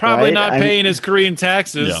 probably Right? not I mean- paying his Korean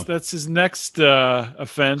taxes. Yeah. That's his next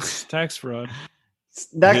offense: tax fraud.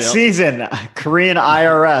 Next Yeah. season, Korean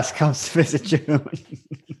IRS comes to visit June.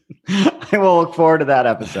 I will look forward to that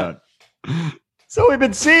episode. So we've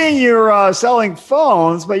been seeing you're selling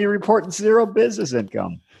phones, but you're reporting zero business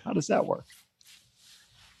income. How does that work?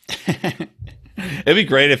 It'd be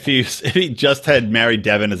great if he just had married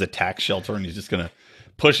Deavon as a tax shelter and he's just going to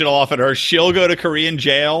push it off at her. She'll go to Korean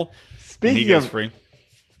jail. And he Speaking goes of free.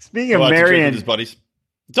 speaking Go of out to drink with marrying, his buddies.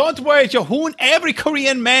 Don't worry, Jihoon. Every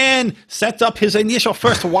Korean man sets up his initial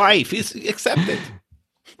first wife. He's accepted.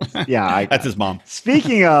 yeah, That's his mom.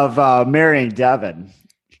 speaking of marrying Deavon,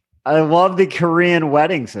 I love the Korean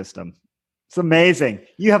wedding system. It's amazing.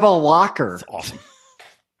 You have a locker. It's awesome.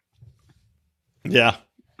 Yeah.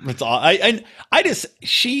 It's all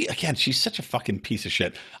she's such a fucking piece of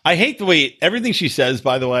shit. I hate the way everything she says,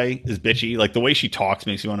 by the way, is bitchy. Like the way she talks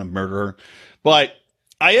makes me want to murder her. But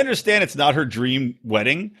I understand it's not her dream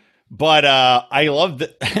wedding. But I love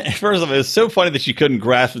that. First of all, it's so funny that she couldn't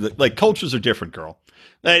grasp that. Like cultures are different, girl.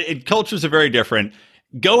 Cultures are very different.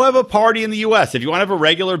 Go have a party in the U.S. If you want to have a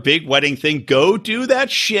regular big wedding thing, go do that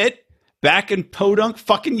shit back in Podunk,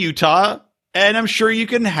 fucking Utah, and I'm sure you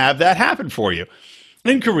can have that happen for you.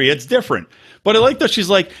 In Korea, it's different. But I like that she's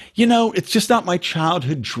like, it's just not my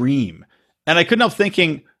childhood dream. And I couldn't help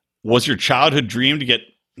thinking, was your childhood dream to get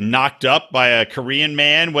knocked up by a Korean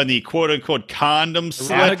man when the quote-unquote condom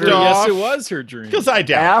slipped off? Yes, it was her dream. Because I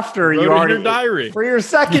doubt. After Wrote you in her already diary. for your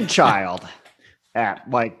second child at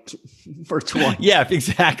for 20. Yeah,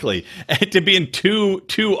 exactly. And to be in two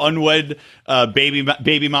unwed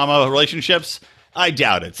baby mama relationships, I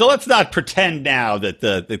doubt it. So let's not pretend now that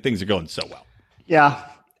the things are going so well. Yeah.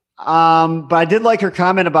 But I did like her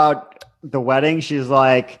comment about the wedding. She's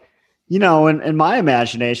like, in my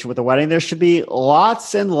imagination with the wedding, there should be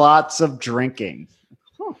lots and lots of drinking.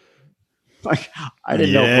 Huh. Like, I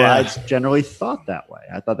didn't know brides generally thought that way.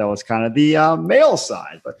 I thought that was kind of the male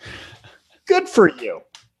side, but good for you.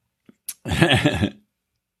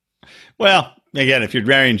 Well, again, if you're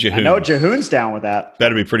marrying Jihoon, I know Jihoon's down with that.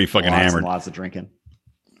 better be pretty fucking Lots hammered. and lots of drinking.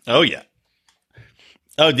 Oh, yeah.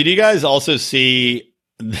 Oh, did you guys also see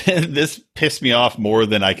this? Pissed me off more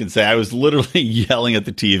than I can say. I was literally yelling at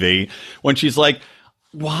the TV when she's like,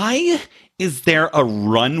 why is there a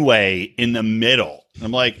runway in the middle?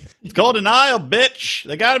 I'm like, it's called an aisle, bitch.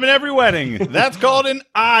 They got them in every wedding. That's called an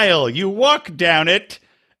aisle. You walk down it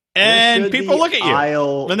and Should people the look at you.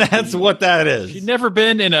 aisle And that's what that is. She'd never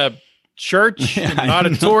been in a church, in an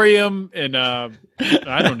auditorium, in I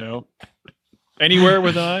don't know, anywhere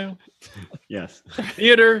with an aisle. Yes.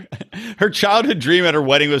 Theater. Her childhood dream at her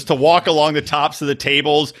wedding was to walk along the tops of the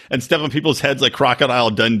tables and step on people's heads like Crocodile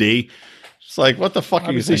Dundee. It's like, what the fuck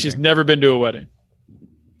Obviously, are you she's thinking? never been to a wedding.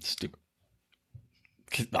 Stupid.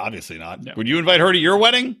 Obviously not. No. Would you invite her to your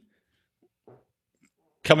wedding?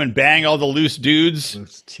 Come and bang all the loose dudes?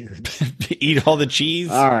 Eat all the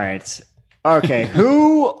cheese? All right. Okay.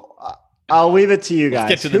 I'll leave it to you Let's guys.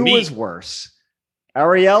 get to the Who meat. was worse?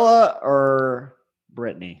 Ariela or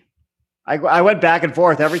Brittany? I went back and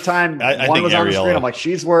forth every time I one think was on the Ariela. screen. I'm like,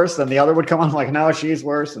 she's worse. Then the other would come on. I'm like, no, she's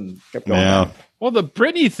worse, and kept going. Yeah. back. Well, the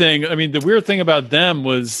Britney thing, I mean, the weird thing about them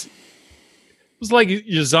was like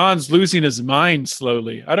Yazan's losing his mind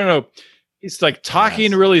slowly. I don't know. He's like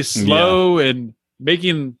talking really slow and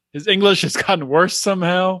making his English has gotten worse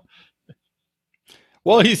somehow.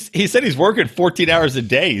 Well, he said he's working 14 hours a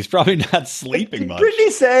day. He's probably not sleeping Did much. Brittany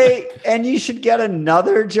say, and you should get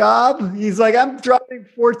another job? He's like, I'm dropping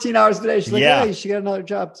 14 hours a day. She's like, yeah, you should get another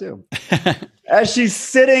job too. As she's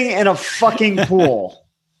sitting in a fucking pool.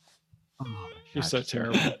 You're so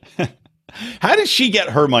terrible. How did she get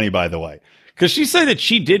her money, by the way? Because she said that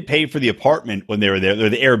she did pay for the apartment when they were there, or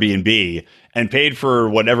the Airbnb, and paid for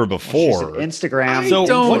whatever before. Instagram.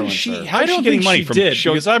 So what is she? How I is she don't getting think money she from? did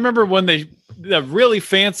because I remember when the really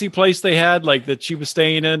fancy place they had, like that she was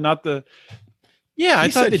staying in, not the. Yeah, I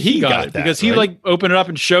thought that he got it because he like opened it up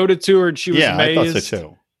and showed it to her, and she was amazed. I thought so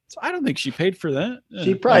too. So I don't think she paid for that.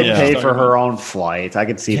 She probably paid for her own flight. I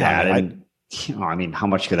could see that. And I mean, how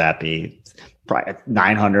much could that be? Probably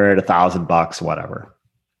 $900, $1,000, whatever.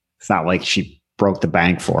 It's not like she broke the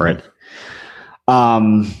bank for it.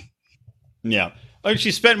 Yeah. I mean,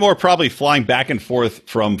 she spent more probably flying back and forth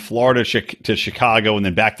from Florida to Chicago and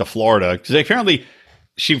then back to Florida. Because apparently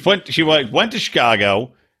she went to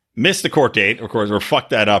Chicago, missed the court date, of course, or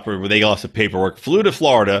fucked that up, or they lost the paperwork, flew to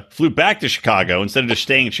Florida, flew back to Chicago instead of just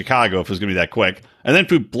staying in Chicago if it was going to be that quick, and then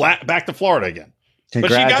flew back to Florida again. But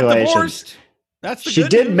she got divorced. That's the She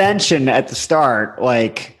did mention at the start,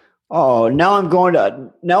 like, oh, now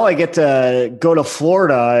I get to go to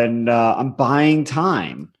Florida and I'm buying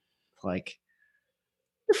time. Like,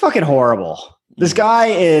 you're fucking horrible. This guy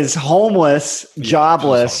is homeless,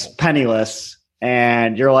 jobless, penniless,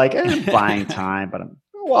 and you're like, I'm buying time, but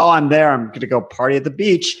while I'm there, I'm going to go party at the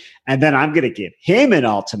beach, and then I'm going to give him an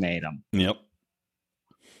ultimatum. Yep.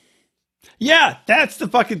 Yeah, that's the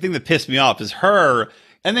fucking thing that pissed me off is her.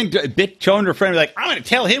 And then showing her friend like, I'm going to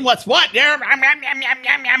tell him what's what.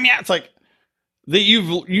 It's like that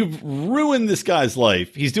you've ruined this guy's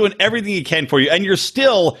life. He's doing everything he can for you, and you're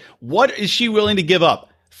still. What is she willing to give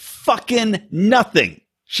up? Fucking nothing.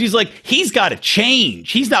 She's like, he's got to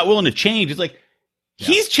change. He's not willing to change. It's like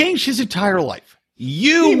he's changed his entire life.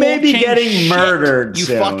 He may be getting murdered. You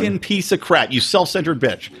soon. fucking piece of crap. You self-centered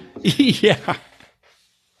bitch. Yeah.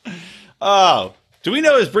 Oh. Do we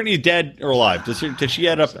know is Brittany dead or alive? Did she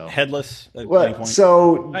end up headless at any point?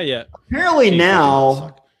 So not yet. Apparently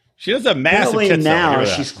now, she does a massive tits. Now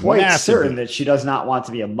she's quite certain that she does not want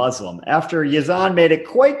to be a Muslim. After Yazan made it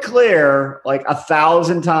quite clear, like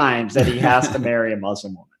 1,000 times, that he has to marry a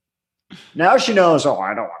Muslim woman. Now she knows. Oh,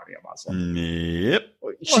 I don't want to be a Muslim. Yep.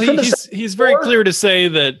 Well, he's very clear to say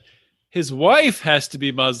that his wife has to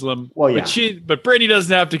be Muslim. Well, yeah. But Brittany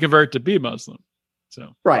doesn't have to convert to be Muslim.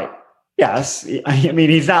 So right. Yes. I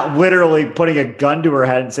mean, he's not literally putting a gun to her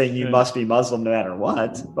head and saying you must be Muslim no matter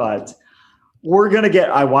what, but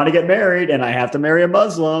I want to get married and I have to marry a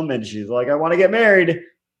Muslim. And she's like, I want to get married.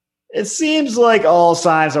 It seems like all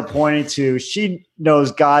signs are pointing to she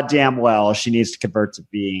knows goddamn well she needs to convert to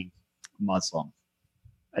being Muslim.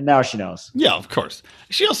 And now she knows. Yeah, of course.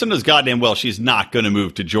 She also knows goddamn well she's not going to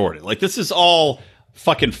move to Jordan. Like, this is all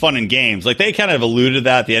fucking fun and games. Like, they kind of alluded to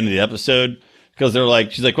that at the end of the episode. Because they're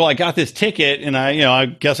like, she's like, well, I got this ticket, and I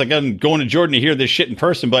guess I'm going to Jordan to hear this shit in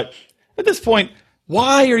person. But at this point,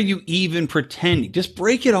 why are you even pretending? Just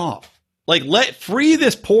break it off. Like, free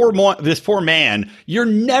this poor man. You're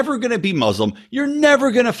never going to be Muslim. You're never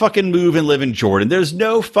going to fucking move and live in Jordan. There's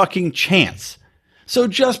no fucking chance. So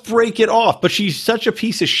just break it off. But she's such a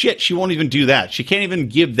piece of shit. She won't even do that. She can't even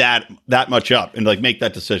give that much up and like make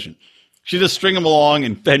that decision. She just string him along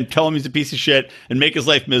and tell him he's a piece of shit and make his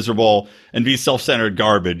life miserable and be self-centered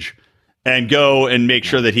garbage and go and make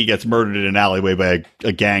sure that he gets murdered in an alleyway by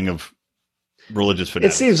a gang of religious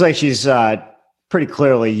fanatics. It seems like she's pretty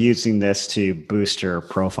clearly using this to boost her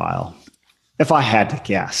profile. If I had to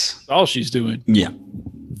guess. That's all she's doing. Yeah.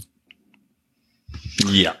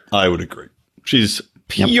 Yeah, I would agree. She's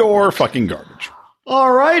pure fucking garbage.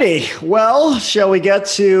 All righty. Well, shall we get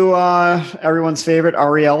to everyone's favorite,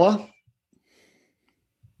 Ariela?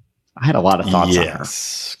 I had a lot of thoughts on her.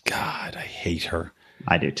 God, I hate her.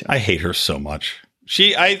 I do too. I hate her so much.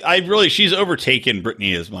 She's overtaken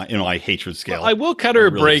Brittany as my hatred scale. Well, I will cut her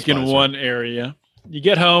a really break in despise her. one area. You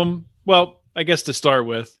get home. Well, I guess to start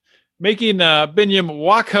with, making Binyam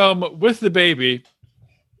walk home with the baby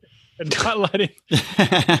and not letting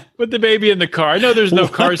put the baby in the car. I know there's no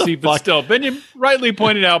car seat, but still, Binyam rightly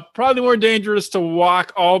pointed out, probably more dangerous to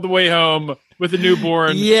walk all the way home with a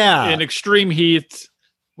newborn in extreme heat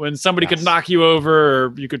when somebody could knock you over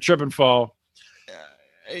or you could trip and fall.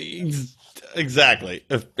 Exactly.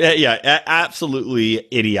 Absolutely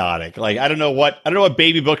idiotic. Like, I don't know what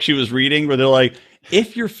baby book she was reading where they're like,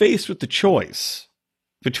 if you're faced with the choice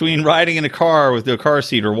between riding in a car with no car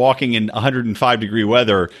seat or walking in 105-degree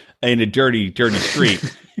weather in a dirty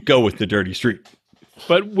street, go with the dirty street.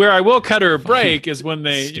 But where I will cut her a break is when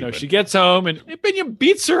she gets home and Binyam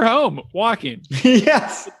beats her home walking.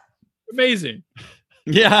 Yes. Amazing.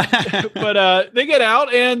 Yeah. But they get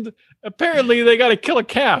out and apparently they got to kill a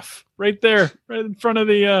calf right there, right in front of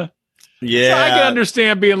the. So I can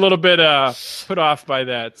understand being a little bit put off by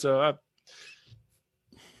that. So.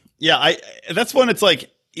 That's when it's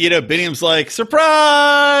like, Binyam's like,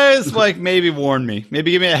 surprise! Like, maybe warn me.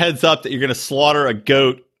 Maybe give me a heads up that you're going to slaughter a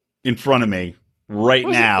goat in front of me right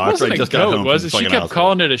now. After I just got home. Was it? She kept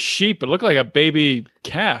calling it a sheep. It looked like a baby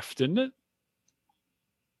calf, didn't it?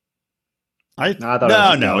 It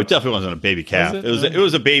definitely wasn't a baby calf. It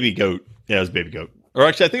was a baby goat. Yeah, it was a baby goat. Or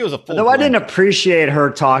actually, I think it was a full. Though I didn't appreciate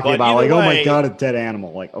her talking about like, oh my God, a dead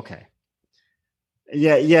animal. Like, okay.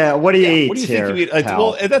 Yeah. What do you eat? What do you think?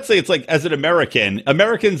 Well, that's it's like, as an American,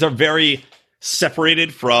 Americans are very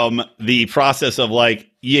separated from the process of like,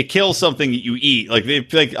 you kill something you eat. Like,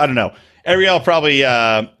 I don't know. Ariel probably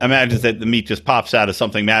imagines that the meat just pops out of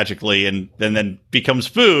something magically and then becomes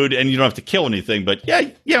food, and you don't have to kill anything. But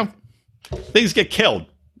things get killed.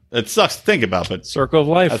 It sucks to think about, but circle of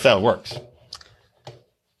life. That's how it works.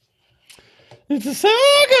 It's a circle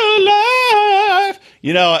of life.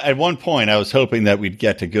 At one point, I was hoping that we'd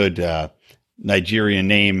get a good Nigerian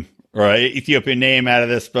name or Ethiopian name out of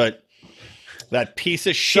this, but that piece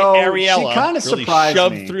of shit Ariela she kind of really surprised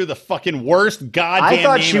shoved me. Through the fucking worst goddamn I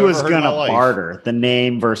thought name she I've was ever going heard to in my life. barter the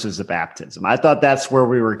name versus the baptism. I thought that's where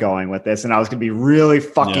we were going with this, and I was going to be really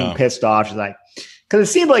fucking pissed off. She's like, because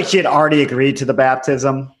it seemed like she had already agreed to the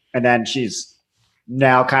baptism, and then she's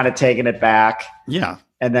now kind of taking it back. Yeah.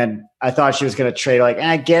 And then I thought she was going to trade, like,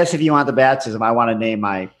 I guess if you want the baptism, I want to name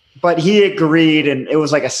my. But he agreed, and it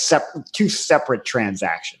was like two separate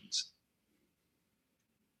transactions.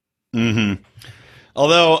 Mm-hmm.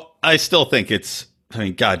 Although I still think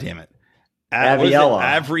God damn it. Ariela.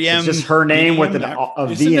 Avriem. It's just her name with a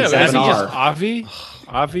V instead of an R. Avi?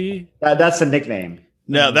 Avi? That's the nickname.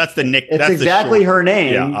 No, that's the nick. It's that's exactly her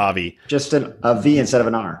name. Yeah, Avi. Just a V instead of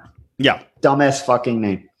an R. Yeah. Dumbass fucking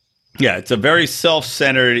name. Yeah, it's a very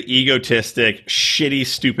self-centered, egotistic, shitty,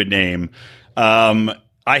 stupid name.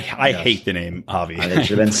 I hate the name Avi. I think it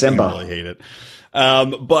should have been Simba. I really hate it.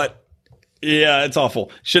 But yeah, it's awful.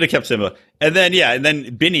 Should have kept Simba. And then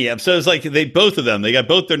Binyam. So it's like they got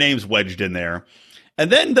both their names wedged in there.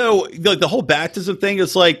 And then though, like the whole baptism thing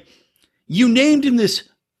is like, you named him this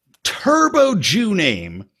Turbo Jew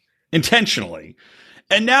name intentionally.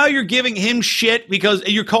 And now you're giving him shit because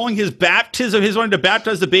you're calling his baptism, his wanting to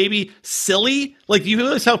baptize the baby, silly? Like, do you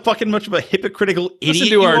realize how fucking much of a hypocritical idiot Listen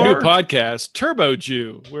to our new podcast, Turbo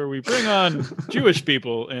Jew, where we bring on Jewish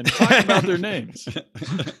people and talk about their names.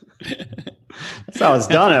 That's how it's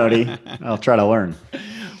done, Odie. I'll try to learn.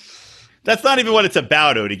 That's not even what it's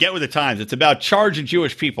about, Odie. Get with the times. It's about charging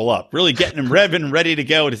Jewish people up, really getting them revving, ready to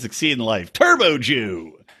go to succeed in life. Turbo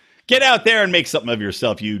Jew. Get out there and make something of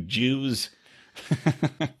yourself, you Jews.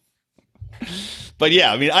 But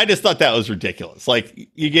yeah, I mean, I just thought that was ridiculous. Like,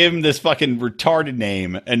 you gave him this fucking retarded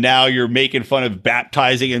name, and now you're making fun of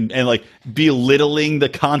baptizing and like belittling the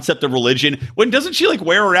concept of religion. When doesn't she like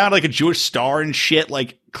wear around like a Jewish star and shit?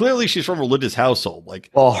 Like, clearly she's from a religious household.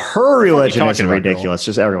 Like, well, her religion isn't ridiculous,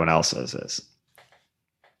 just everyone else's is.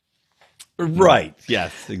 Right.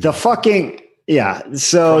 Yes. Exactly. The fucking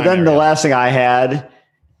So Prime then area. the last thing I had,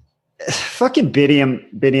 fucking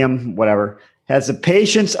Binyam, whatever, has the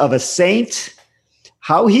patience of a saint.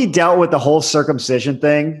 How he dealt with the whole circumcision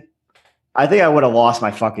thing, I think I would have lost my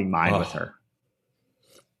fucking mind with her.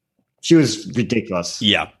 She was ridiculous.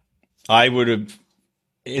 Yeah, I would have.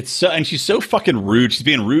 And she's so fucking rude. She's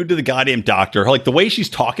being rude to the goddamn doctor. Like, the way she's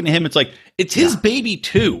talking to him, it's like, it's his baby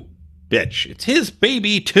too, bitch. It's his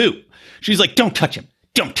baby too. She's like, don't touch him.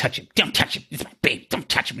 Don't touch him. Don't touch him. It's my baby. Don't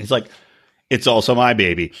touch him. He's like, it's also my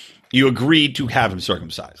baby. You agreed to have him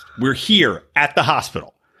circumcised. We're here at the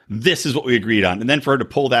hospital. This is what we agreed on. And then for her to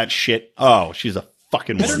pull that shit, she's a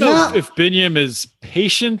fucking I don't worse. know if Binyam is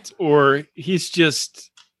patient or he's just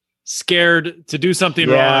scared to do something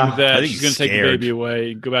wrong I that think she's going he's to take the scared. baby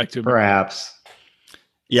away and go back to America. Perhaps.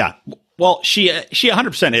 Yeah. Well, she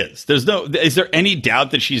 100% is. Is there any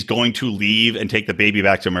doubt that she's going to leave and take the baby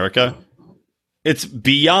back to America? It's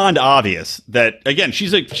beyond obvious that, again,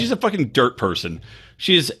 she's a fucking dirt person.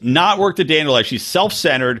 She's not worked a day in her life. She's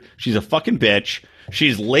self-centered. She's a fucking bitch.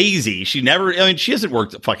 She's lazy. She hasn't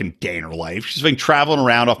worked a fucking day in her life. She's been traveling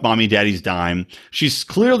around off mommy and daddy's dime. She's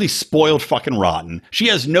clearly spoiled fucking rotten. She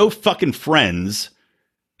has no fucking friends.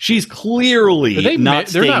 She's clearly They're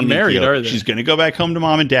not married, are they? She's going to go back home to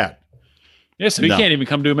mom and dad. Yeah, so he can't even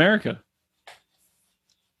come to America.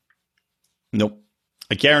 Nope.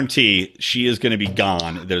 I guarantee she is going to be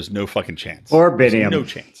gone. There's no fucking chance. Or Binyam. No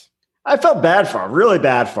chance. I felt bad for her, really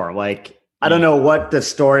bad for her. Like, I don't know what the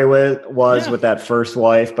story was with that first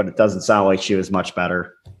wife, but it doesn't sound like she was much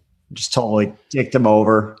better. Just totally dicked him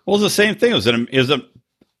over. Well, it's the same thing.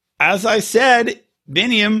 As I said,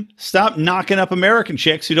 Binyam, stop knocking up American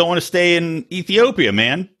chicks who don't want to stay in Ethiopia,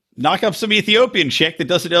 man. Knock up some Ethiopian chick that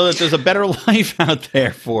doesn't know that there's a better life out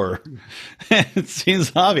there for her. It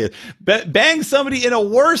seems obvious. Bang somebody in a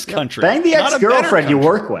worse country. Bang the ex-girlfriend you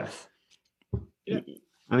work with. Yeah.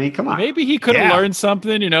 I mean, come on. Maybe he could have learned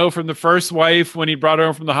something, from the first wife when he brought her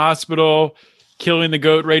home from the hospital, killing the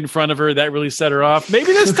goat right in front of her. That really set her off. Maybe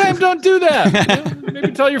this time don't do that.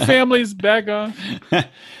 Maybe tell your family's back on.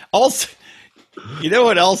 Also, you know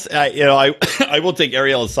what else? I will take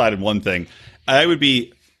Ariela's side in one thing. I would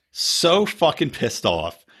be so fucking pissed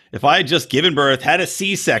off if I had just given birth, had a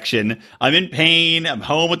C-section, I'm in pain, I'm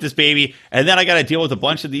home with this baby, and then I got to deal with a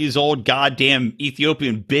bunch of these old goddamn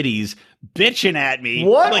Ethiopian biddies bitching at me.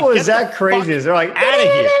 What like, was that crazy? They're like, out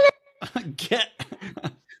of here. Get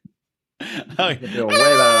You're doing way better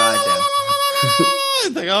than I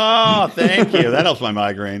It's like, oh, thank you. That helps my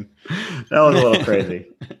migraine. can. That was a little crazy.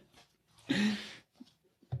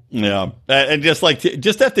 Yeah, and just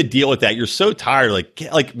have to deal with that. You're so tired.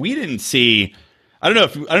 Like we didn't see. I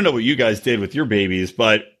don't know what you guys did with your babies,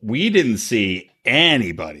 but we didn't see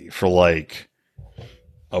anybody for like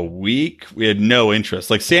a week. We had no interest.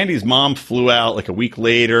 Like Sandy's mom flew out like a week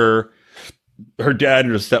later. Her dad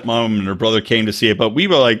and her stepmom and her brother came to see it, but we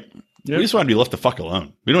were like, we just want to be left the fuck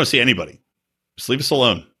alone. We don't want to see anybody. Just leave us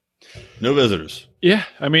alone. No visitors. Yeah,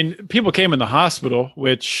 I mean, people came in the hospital,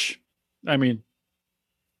 which, I mean,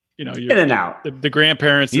 in and out. The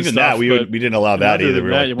grandparents, even and stuff, that we didn't allow that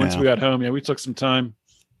either. Once we got home, we took some time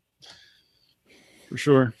for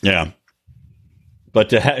sure. Yeah, but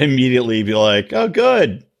to immediately be like, "Oh,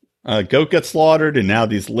 good, goat got slaughtered," and now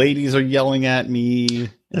these ladies are yelling at me.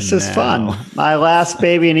 This is fun. My last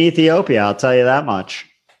baby in Ethiopia. I'll tell you that much.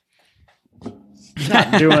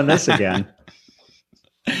 Not doing this again.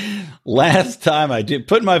 Last time I did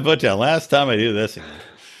put my foot down. Last time I do this again.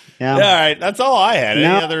 Yeah. All right, that's all I had. Any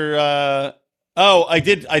other? I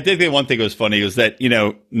did think one thing was funny was that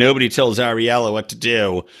nobody tells Ariela what to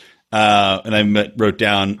do, and I wrote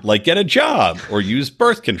down like get a job or use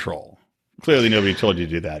birth control. Clearly, nobody told you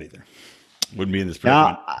to do that either. Wouldn't be in this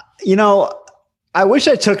predicament. I wish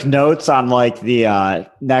I took notes on like the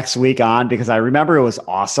next week on because I remember it was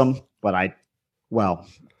awesome, but I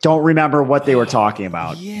don't remember what they were talking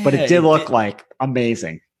about. Yeah, but it did look like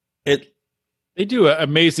amazing. They do an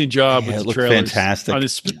amazing job with the trailers. Fantastic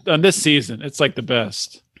on this season. It's like the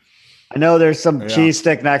best. I know there's some cheese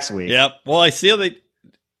stick next week. Yep. Well, I see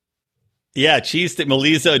cheese stick.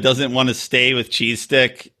 Melissa doesn't want to stay with cheese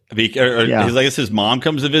stick. I guess his mom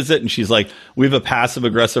comes to visit, and she's like, "We have a passive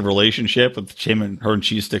aggressive relationship with him and her and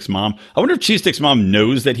Cheese Stick's mom." I wonder if Cheese Stick's mom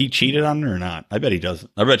knows that he cheated on her or not. I bet he doesn't.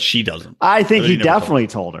 I bet she doesn't. I think he definitely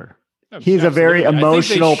told her. He's a very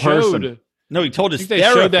emotional person. No, he told his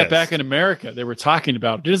therapist. They showed that back in America. They were talking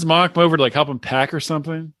about it. Did his mom come over to like help him pack or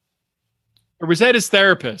something? Or was that his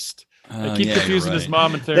therapist? I keep confusing his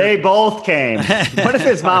mom and therapist. They both came. What if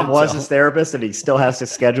his mom was his therapist and he still has to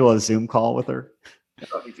schedule a Zoom call with her? That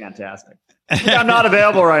would be fantastic. I'm not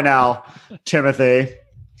available right now, Timothy.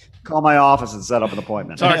 Call my office and set up an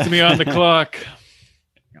appointment. Talk to me on the clock.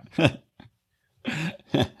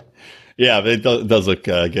 Yeah, it does look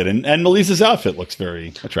good. And Melissa's outfit looks very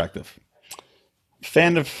attractive.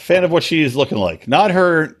 Fan of what she's looking like. Not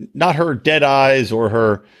her dead eyes or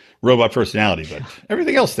her robot personality, but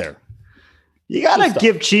everything else there. You gotta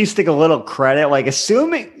give Cheese Stick a little credit. Like,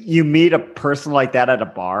 assuming you meet a person like that at a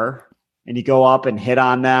bar and you go up and hit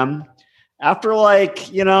on them after a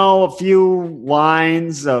few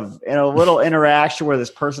lines of a little interaction where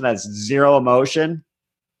this person has zero emotion,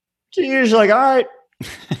 you're usually like, all right,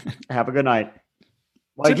 have a good night.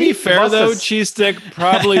 To be fair, though, Cheese Stick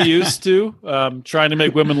probably used to trying to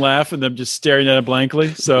make women laugh and them just staring at it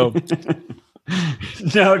blankly. So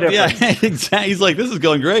no difference. Yeah, exactly. He's like, this is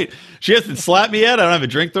going great. She hasn't slapped me yet. I don't have a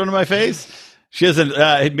drink thrown in my face. She hasn't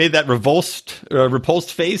made that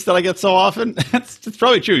repulsed face that I get so often. It's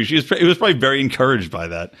probably true. It was probably very encouraged by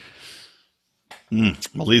that.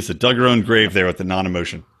 Melissa dug her own grave there with the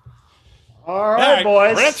non-emotion. All right,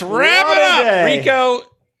 boys. Let's wrap it up. Rico,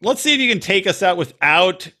 let's see if you can take us out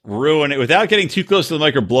without getting too close to the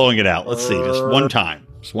mic or blowing it out. Let's see. Just one time.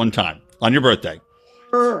 Just one time. On your birthday.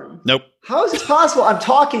 Nope. How is this possible? I'm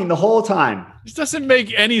talking the whole time. This doesn't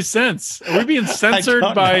make any sense. Are we being censored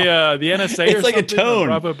by the NSA it's or like something? A tone.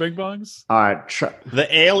 Bravo Bing Bongs? All right. The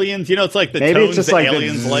aliens, it's like the maybe tones it's just the like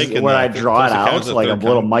aliens like. When I draw it out, like a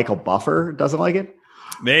little Michael Buffer doesn't like it.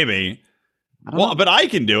 Maybe. But I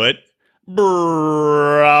can do it.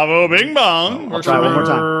 Bravo Bing Bong. I'll try one more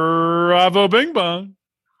time. Bravo Bing Bong.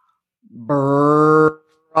 Bravo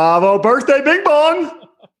Birthday Bing Bong.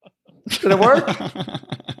 Did it work?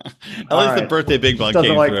 At least the birthday Bing Bong came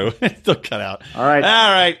through. It still cut out. All right.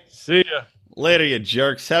 All right. See ya. Later, you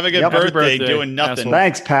jerks. Have a good birthday doing nothing. Asshole.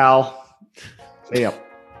 Thanks, pal. See ya.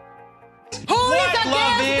 What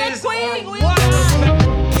love is, or what